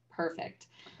 Perfect.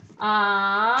 So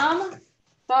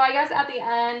I guess at the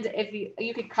end, if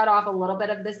you could cut off a little bit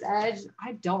of this edge.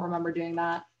 I don't remember doing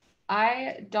that.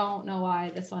 I don't know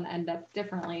why this one ended up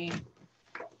differently.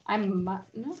 No.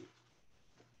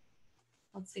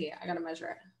 Let's see, I gotta measure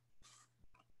it.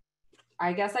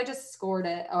 I guess I just scored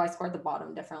it. Oh, I scored the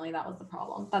bottom differently. That was the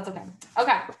problem. That's okay.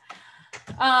 Okay.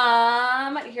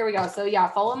 Here we go. So yeah,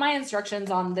 follow my instructions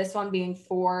on this one being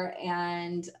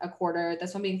 4.25,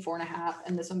 this one being 4.5,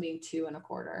 and this one being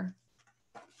 2.25.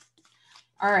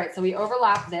 All right, so we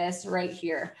overlap this right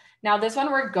here. Now this one,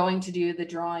 we're going to do the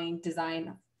drawing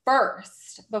design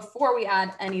first before we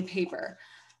add any paper.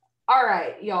 All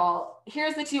right, y'all,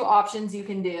 here's the two options you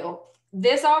can do.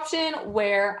 This option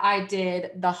where I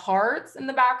did the hearts in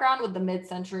the background with the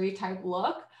mid-century type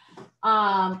look,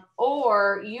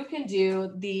 or you can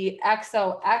do the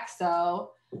XOXO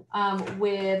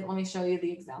with, let me show you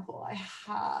the example I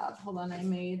have. Hold on,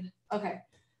 okay.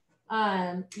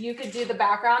 You could do the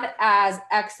background as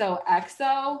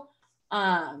XOXO.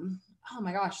 Oh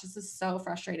my gosh, this is so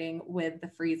frustrating with the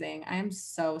freezing. I am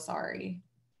so sorry.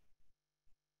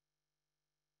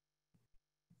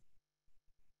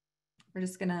 We're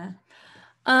just gonna,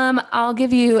 I'll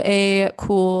give you a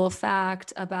cool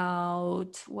fact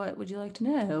about, what would you like to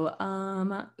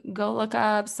know? Go look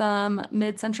up some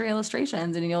mid-century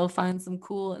illustrations and you'll find some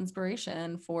cool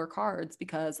inspiration for cards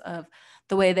because of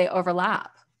the way they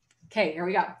overlap. Okay, here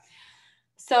we go.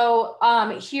 So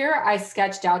here I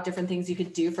sketched out different things you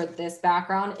could do for this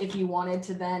background if you wanted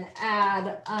to then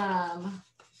add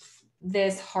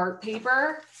this heart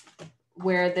paper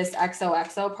where this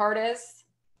XOXO part is.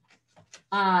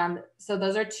 So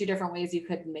those are two different ways you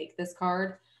could make this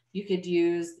card. You could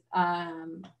use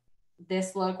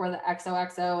this look where the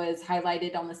XOXO is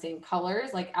highlighted on the same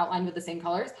colors, like outlined with the same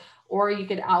colors, or you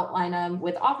could outline them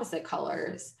with opposite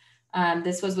colors.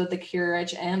 This was with the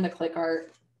Kirarich and the ClickArt,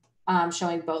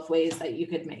 showing both ways that you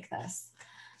could make this.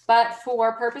 But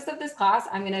for purpose of this class,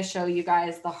 I'm going to show you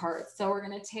guys the hearts. So we're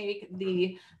going to take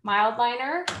the mild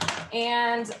liner,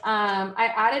 and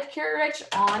I added Kirarich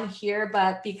on here,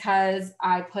 but because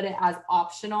I put it as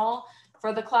optional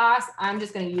for the class, I'm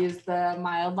just going to use the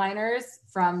mild liners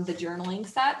from the journaling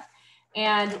set.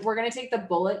 And we're going to take the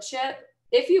bullet chip.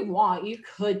 If you want, you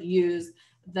could use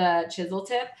the chisel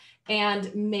tip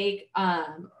and make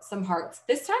some hearts.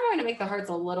 This time I'm going to make the hearts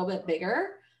a little bit bigger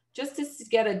just to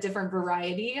get a different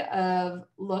variety of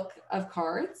look of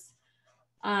cards.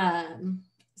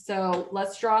 So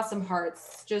let's draw some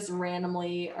hearts just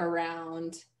randomly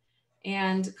around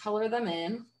and color them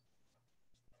in.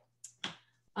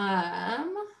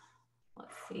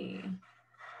 Let's see.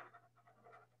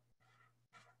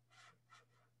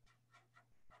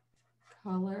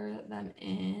 Color them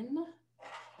in.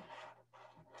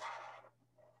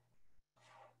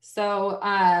 So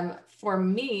for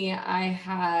me, I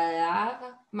have,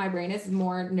 my brain is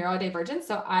more neurodivergent.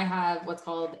 So I have what's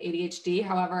called ADHD.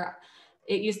 However,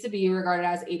 it used to be regarded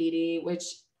as ADD, which,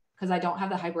 because I don't have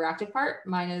the hyperactive part,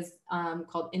 mine is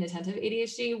called inattentive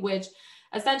ADHD, which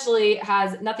essentially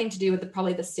has nothing to do with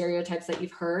probably the stereotypes that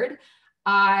you've heard.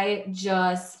 I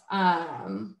just,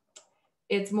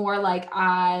 it's more like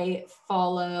I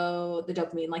follow the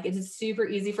dopamine. Like it's super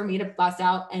easy for me to bust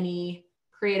out any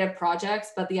creative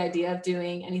projects, but the idea of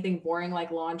doing anything boring like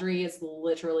laundry is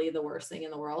literally the worst thing in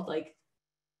the world. Like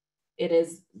it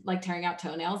is like tearing out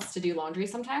toenails to do laundry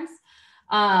sometimes.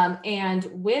 And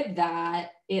with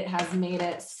that, it has made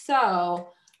it so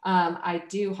I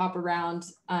do hop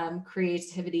around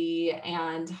creativity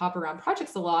and hop around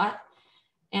projects a lot.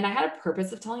 And I had a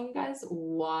purpose of telling you guys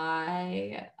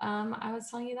why I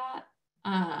was telling you that.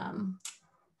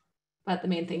 But the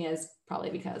main thing is probably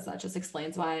because that just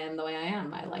explains why I am the way I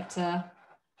am. I like to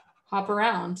hop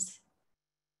around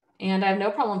and I have no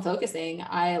problem focusing.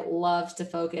 I love to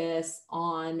focus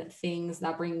on things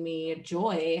that bring me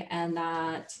joy and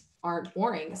that aren't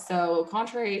boring. So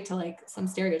contrary to like some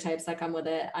stereotypes that come with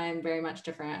it, I am very much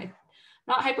different. I'm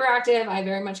not hyperactive. I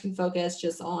very much can focus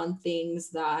just on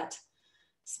things that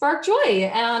spark joy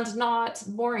and not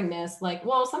boringness. Like,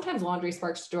 well, sometimes laundry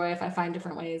sparks joy if I find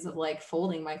different ways of like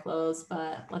folding my clothes,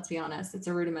 but let's be honest, it's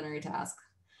a rudimentary task.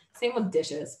 Same with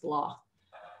dishes, blah.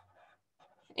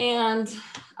 And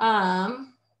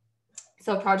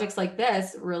so projects like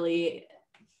this really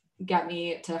get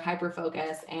me to hyper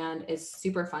focus and is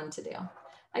super fun to do.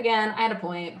 Again, I had a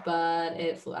point, but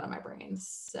it flew out of my brain.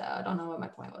 So I don't know what my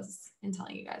point was in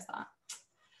telling you guys that.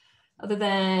 Other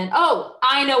than, oh,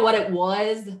 I know what it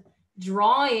was.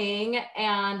 Drawing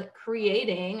and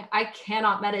creating. I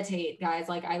cannot meditate, guys.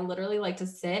 Like I literally like to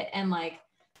sit and like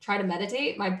try to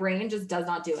meditate. My brain just does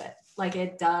not do it. Like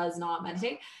it does not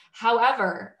meditate.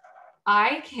 However,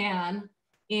 I can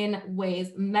in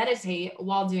ways meditate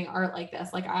while doing art like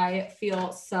this. Like I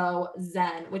feel so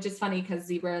zen, which is funny because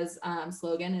Zebra's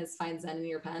slogan is find zen in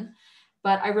your pen.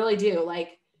 But I really do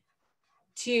like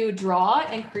to draw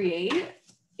and create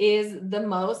is the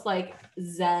most like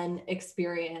zen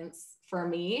experience for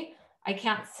me. I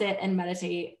can't sit and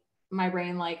meditate. My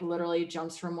brain like literally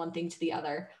jumps from one thing to the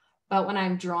other. But when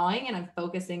I'm drawing and I'm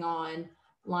focusing on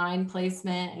line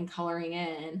placement and coloring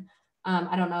in,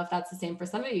 I don't know if that's the same for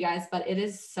some of you guys, but it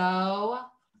is so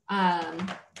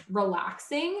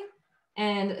relaxing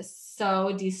and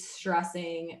so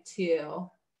de-stressing to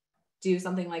do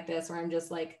something like this where I'm just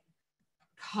like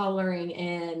coloring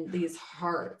in these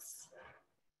hearts.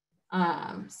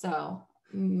 So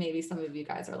maybe some of you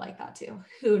guys are like that too.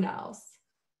 Who knows?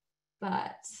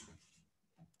 But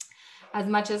as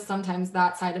much as sometimes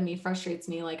that side of me frustrates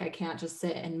me, like I can't just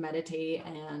sit and meditate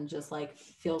and just like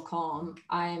feel calm.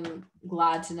 I'm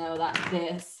glad to know that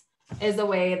this is a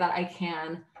way that I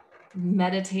can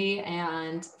meditate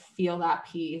and feel that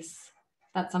peace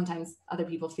that sometimes other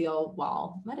people feel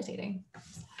while meditating.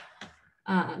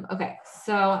 Okay,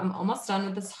 so I'm almost done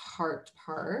with this heart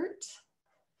part.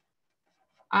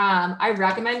 I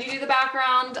recommend you do the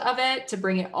background of it to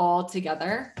bring it all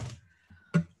together.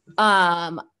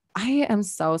 I am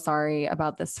so sorry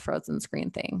about this frozen screen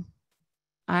thing.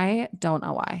 I don't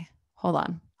know why. Hold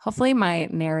on. Hopefully my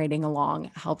narrating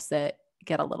along helps it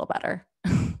get a little better.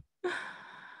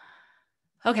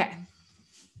 Okay.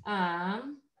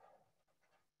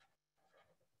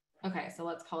 Okay, so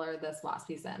let's color this last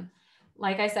piece in.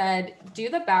 Like I said, do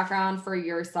the background for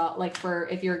yourself, like for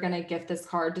if you're gonna gift this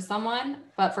card to someone,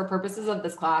 but for purposes of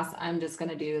this class, I'm just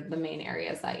gonna do the main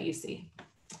areas that you see.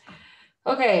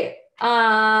 Okay,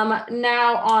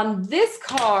 now on this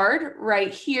card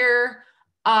right here,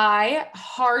 I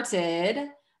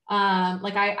hearted,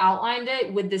 like I outlined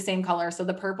it with the same color. So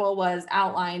the purple was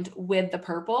outlined with the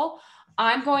purple.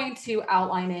 I'm going to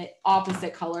outline it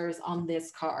opposite colors on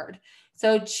this card.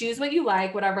 So choose what you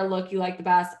like, whatever look you like the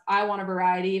best. I want a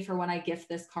variety for when I gift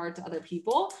this card to other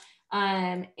people.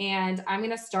 And I'm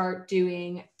gonna start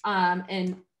doing,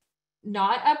 and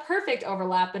not a perfect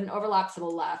overlap, but an overlap to the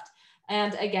left.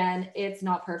 And again, it's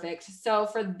not perfect. So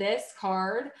for this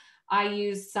card, I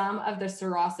use some of the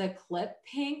Sarasa Clip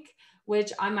Pink,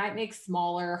 which I might make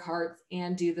smaller hearts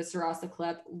and do the Sarasa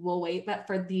Clip. We'll wait, but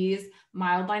for these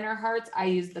mild liner hearts, I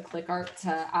use the ClickArt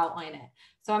to outline it.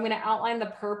 So I'm gonna outline the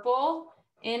purple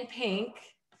in pink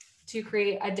to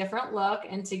create a different look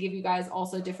and to give you guys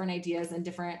also different ideas and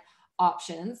different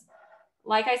options.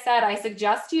 Like I said, I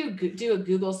suggest you do a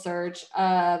Google search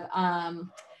of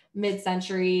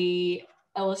mid-century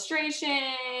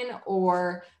illustration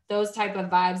or those type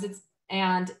of vibes.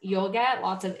 And you'll get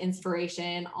lots of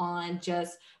inspiration on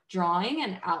just drawing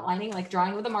and outlining, like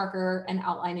drawing with a marker and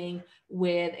outlining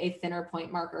with a thinner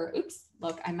point marker. Oops,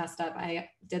 look, I messed up. I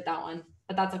did that one,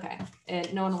 but that's okay.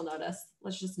 No one will notice.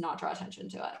 Let's just not draw attention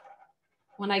to it.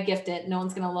 When I gift it, no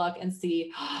one's gonna look and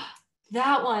see,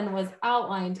 that one was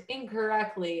outlined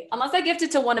incorrectly. Unless I gift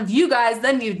it to one of you guys,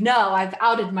 then you'd know. I've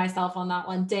outed myself on that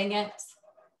one, dang it.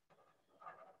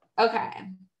 Okay.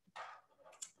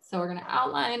 So we're gonna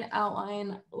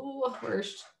outline. Ooh,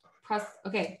 press,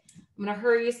 okay. I'm gonna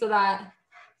hurry so that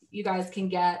you guys can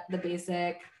get the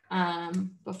basic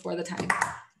before the time.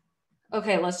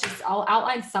 Okay, I'll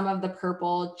outline some of the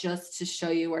purple just to show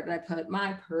you where did I put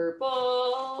my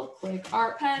purple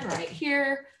ClickArt pen right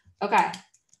here. Okay, I'm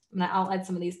gonna outline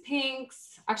some of these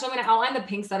pinks. Actually, I'm gonna outline the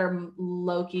pinks that are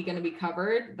low-key gonna be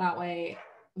covered. That way,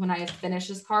 when I finish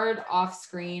this card off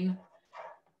screen,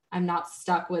 I'm not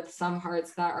stuck with some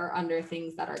hearts that are under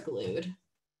things that are glued.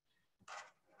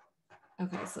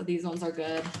 Okay, so these ones are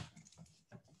good.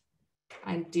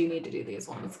 I do need to do these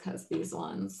ones because these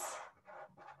ones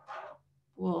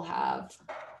will have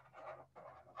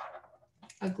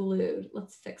a glued.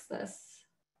 Let's fix this.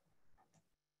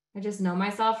 I just know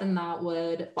myself and that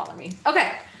would bother me.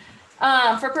 Okay,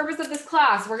 for purpose of this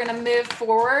class, we're gonna move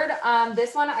forward.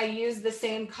 This one, I use the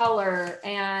same color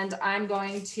and I'm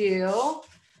going to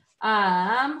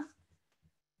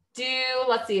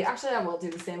let's see, actually I will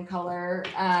do the same color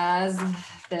as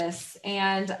this.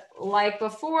 And like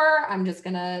before, I'm just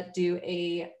gonna do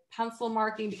a pencil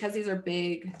marking because these are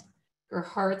big or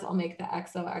hearts. I'll make the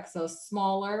XOXO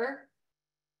smaller.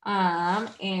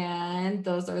 And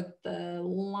those are the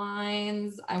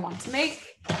lines I want to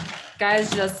make.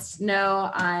 Guys, just know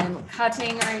I'm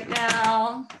cutting right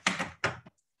now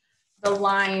the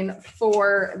line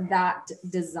for that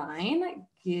design.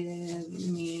 Give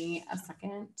me a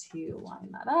second to line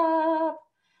that up.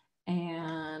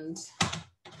 And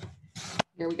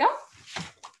here we go.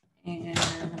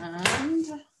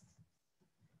 And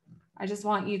I just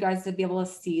want you guys to be able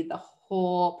to see the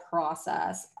whole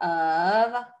process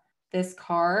of this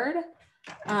card,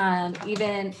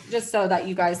 even just so that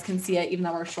you guys can see it, even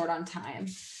though we're short on time.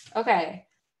 Okay,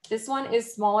 this one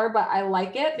is smaller, but I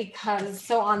like it because,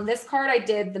 so on this card, I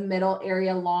did the middle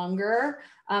area longer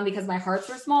because my hearts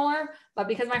were smaller, but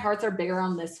because my hearts are bigger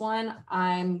on this one,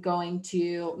 I'm going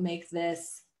to make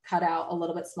this cut out a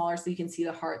little bit smaller so you can see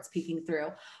the hearts peeking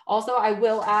through. Also, I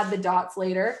will add the dots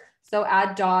later. So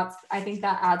add dots. I think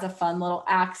that adds a fun little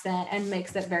accent and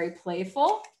makes it very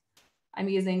playful. I'm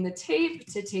using the tape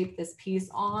to tape this piece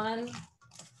on.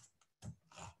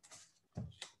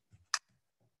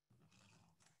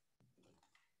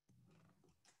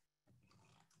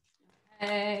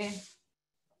 Okay.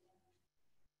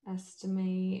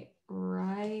 Estimate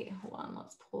right. Hold on,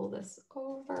 let's pull this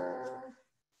over.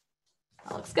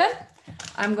 That looks good.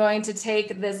 I'm going to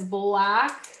take this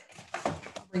black,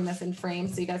 bring this in frame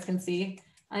so you guys can see.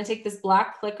 I'm gonna take this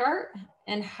black ClickArt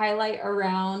and highlight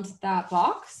around that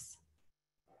box.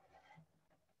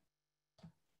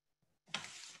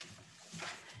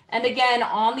 And again,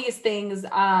 on these things,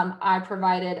 I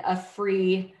provided a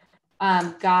free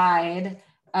guide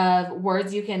of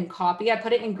words you can copy. I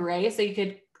put it in gray so you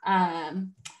could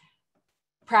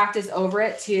practice over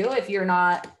it too if you're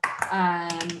not,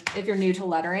 if you're new to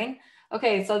lettering.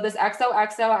 Okay, so this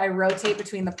XOXO, I rotate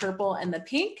between the purple and the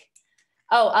pink.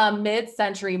 Oh,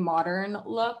 mid-century modern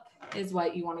look. is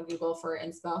what you want to Google for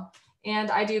inspo.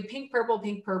 And I do pink,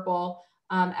 purple,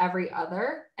 every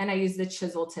other. And I use the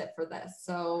chisel tip for this.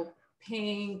 So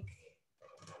pink,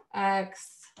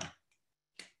 X,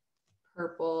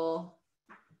 purple,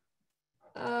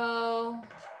 O,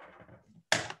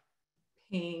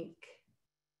 pink,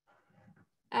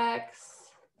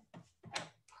 X,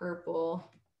 purple,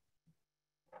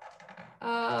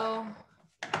 O,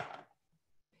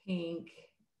 pink,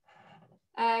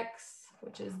 X,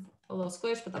 which is a little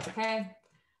squish, but that's okay.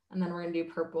 And then we're gonna do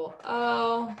purple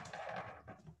O,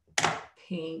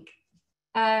 pink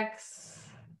X,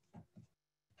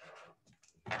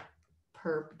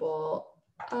 purple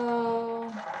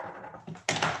O,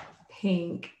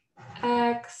 pink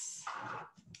X,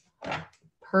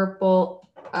 purple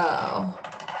O.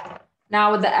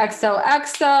 Now with the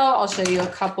XOXO, I'll show you a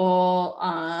couple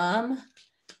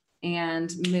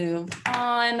and move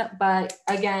on. But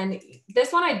again,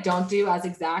 this one I don't do as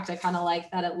exact. I kind of like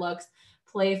that it looks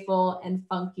playful and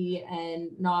funky and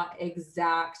not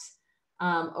exact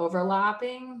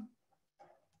overlapping.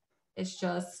 It's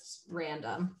just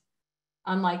random,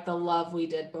 unlike the love we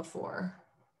did before.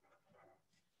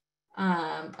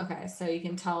 Okay, so you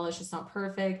can tell it's just not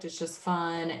perfect. It's just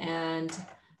fun and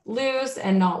loose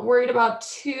and not worried about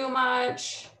too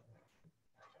much.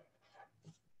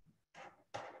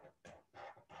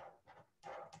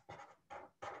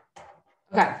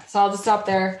 Okay, so I'll just stop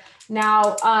there.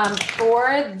 Now,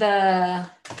 for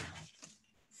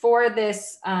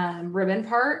this ribbon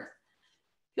part,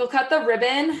 you'll cut the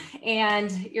ribbon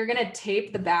and you're gonna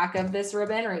tape the back of this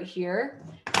ribbon right here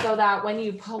so that when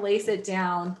you place it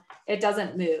down, it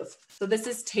doesn't move. So this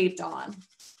is taped on,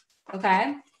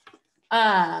 okay?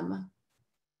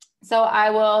 So I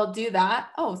will do that.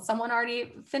 Oh, someone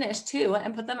already finished too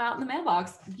and put them out in the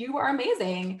mailbox. You are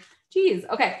amazing. Geez,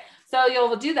 okay. So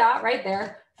you'll do that right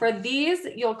there. For these,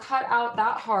 you'll cut out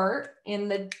that heart in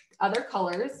the other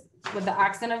colors with the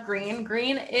accent of green.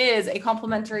 Green is a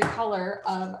complementary color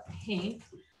of pink,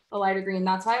 the lighter green.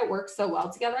 That's why it works so well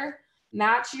together.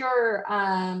 Match your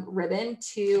ribbon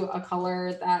to a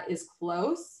color that is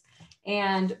close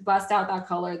and bust out that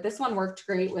color. This one worked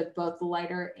great with both the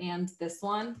lighter and this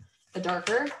one, the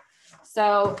darker.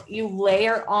 So you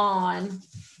layer on,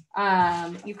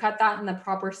 you cut that in the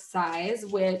proper size,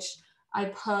 which I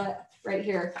put right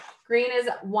here. Green is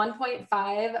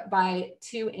 1.5 by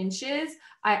 2 inches.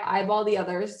 I eyeball the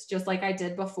others just like I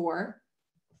did before.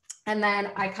 And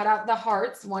then I cut out the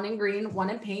hearts, one in green, one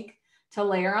in pink, to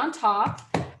layer on top.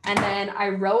 And then I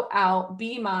wrote out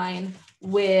Be Mine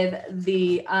with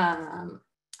the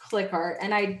ClickArt.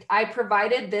 And I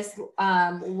provided this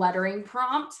lettering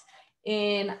prompt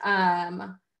in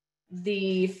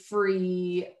the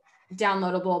free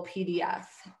downloadable PDF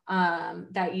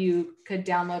that you could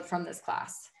download from this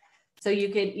class. So you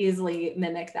could easily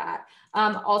mimic that.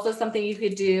 Also, something you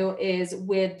could do is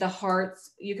with the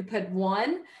hearts, you could put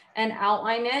one and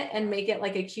outline it and make it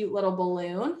like a cute little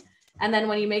balloon. And then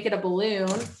when you make it a balloon,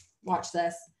 watch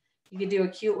this, you could do a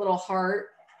cute little heart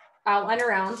outline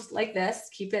around like this,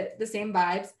 keep it the same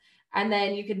vibes. And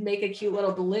then you could make a cute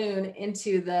little balloon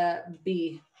into the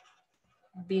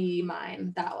Be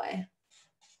Mine that way.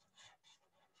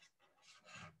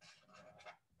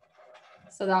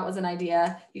 So that was an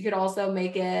idea. You could also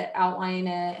make it, outline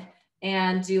it,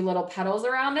 and do little petals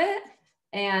around it.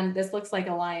 And this looks like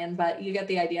a lion, but you get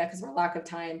the idea because we're lack of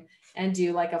time, and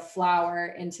do like a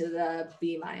flower into the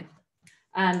Be Mine.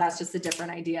 And that's just a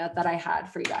different idea that I had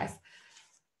for you guys.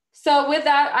 So with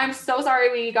that, I'm so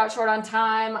sorry we got short on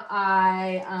time.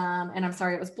 And I'm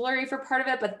sorry it was blurry for part of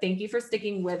it, but thank you for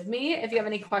sticking with me. If you have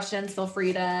any questions, feel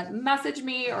free to message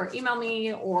me or email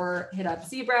me or hit up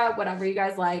Zebra, whatever you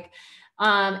guys like.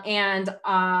 And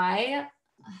I,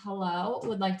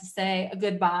 would like to say a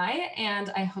goodbye,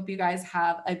 and I hope you guys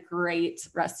have a great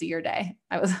rest of your day.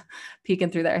 I was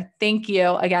peeking through there. Thank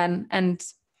you again, and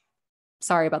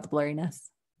sorry about the blurriness.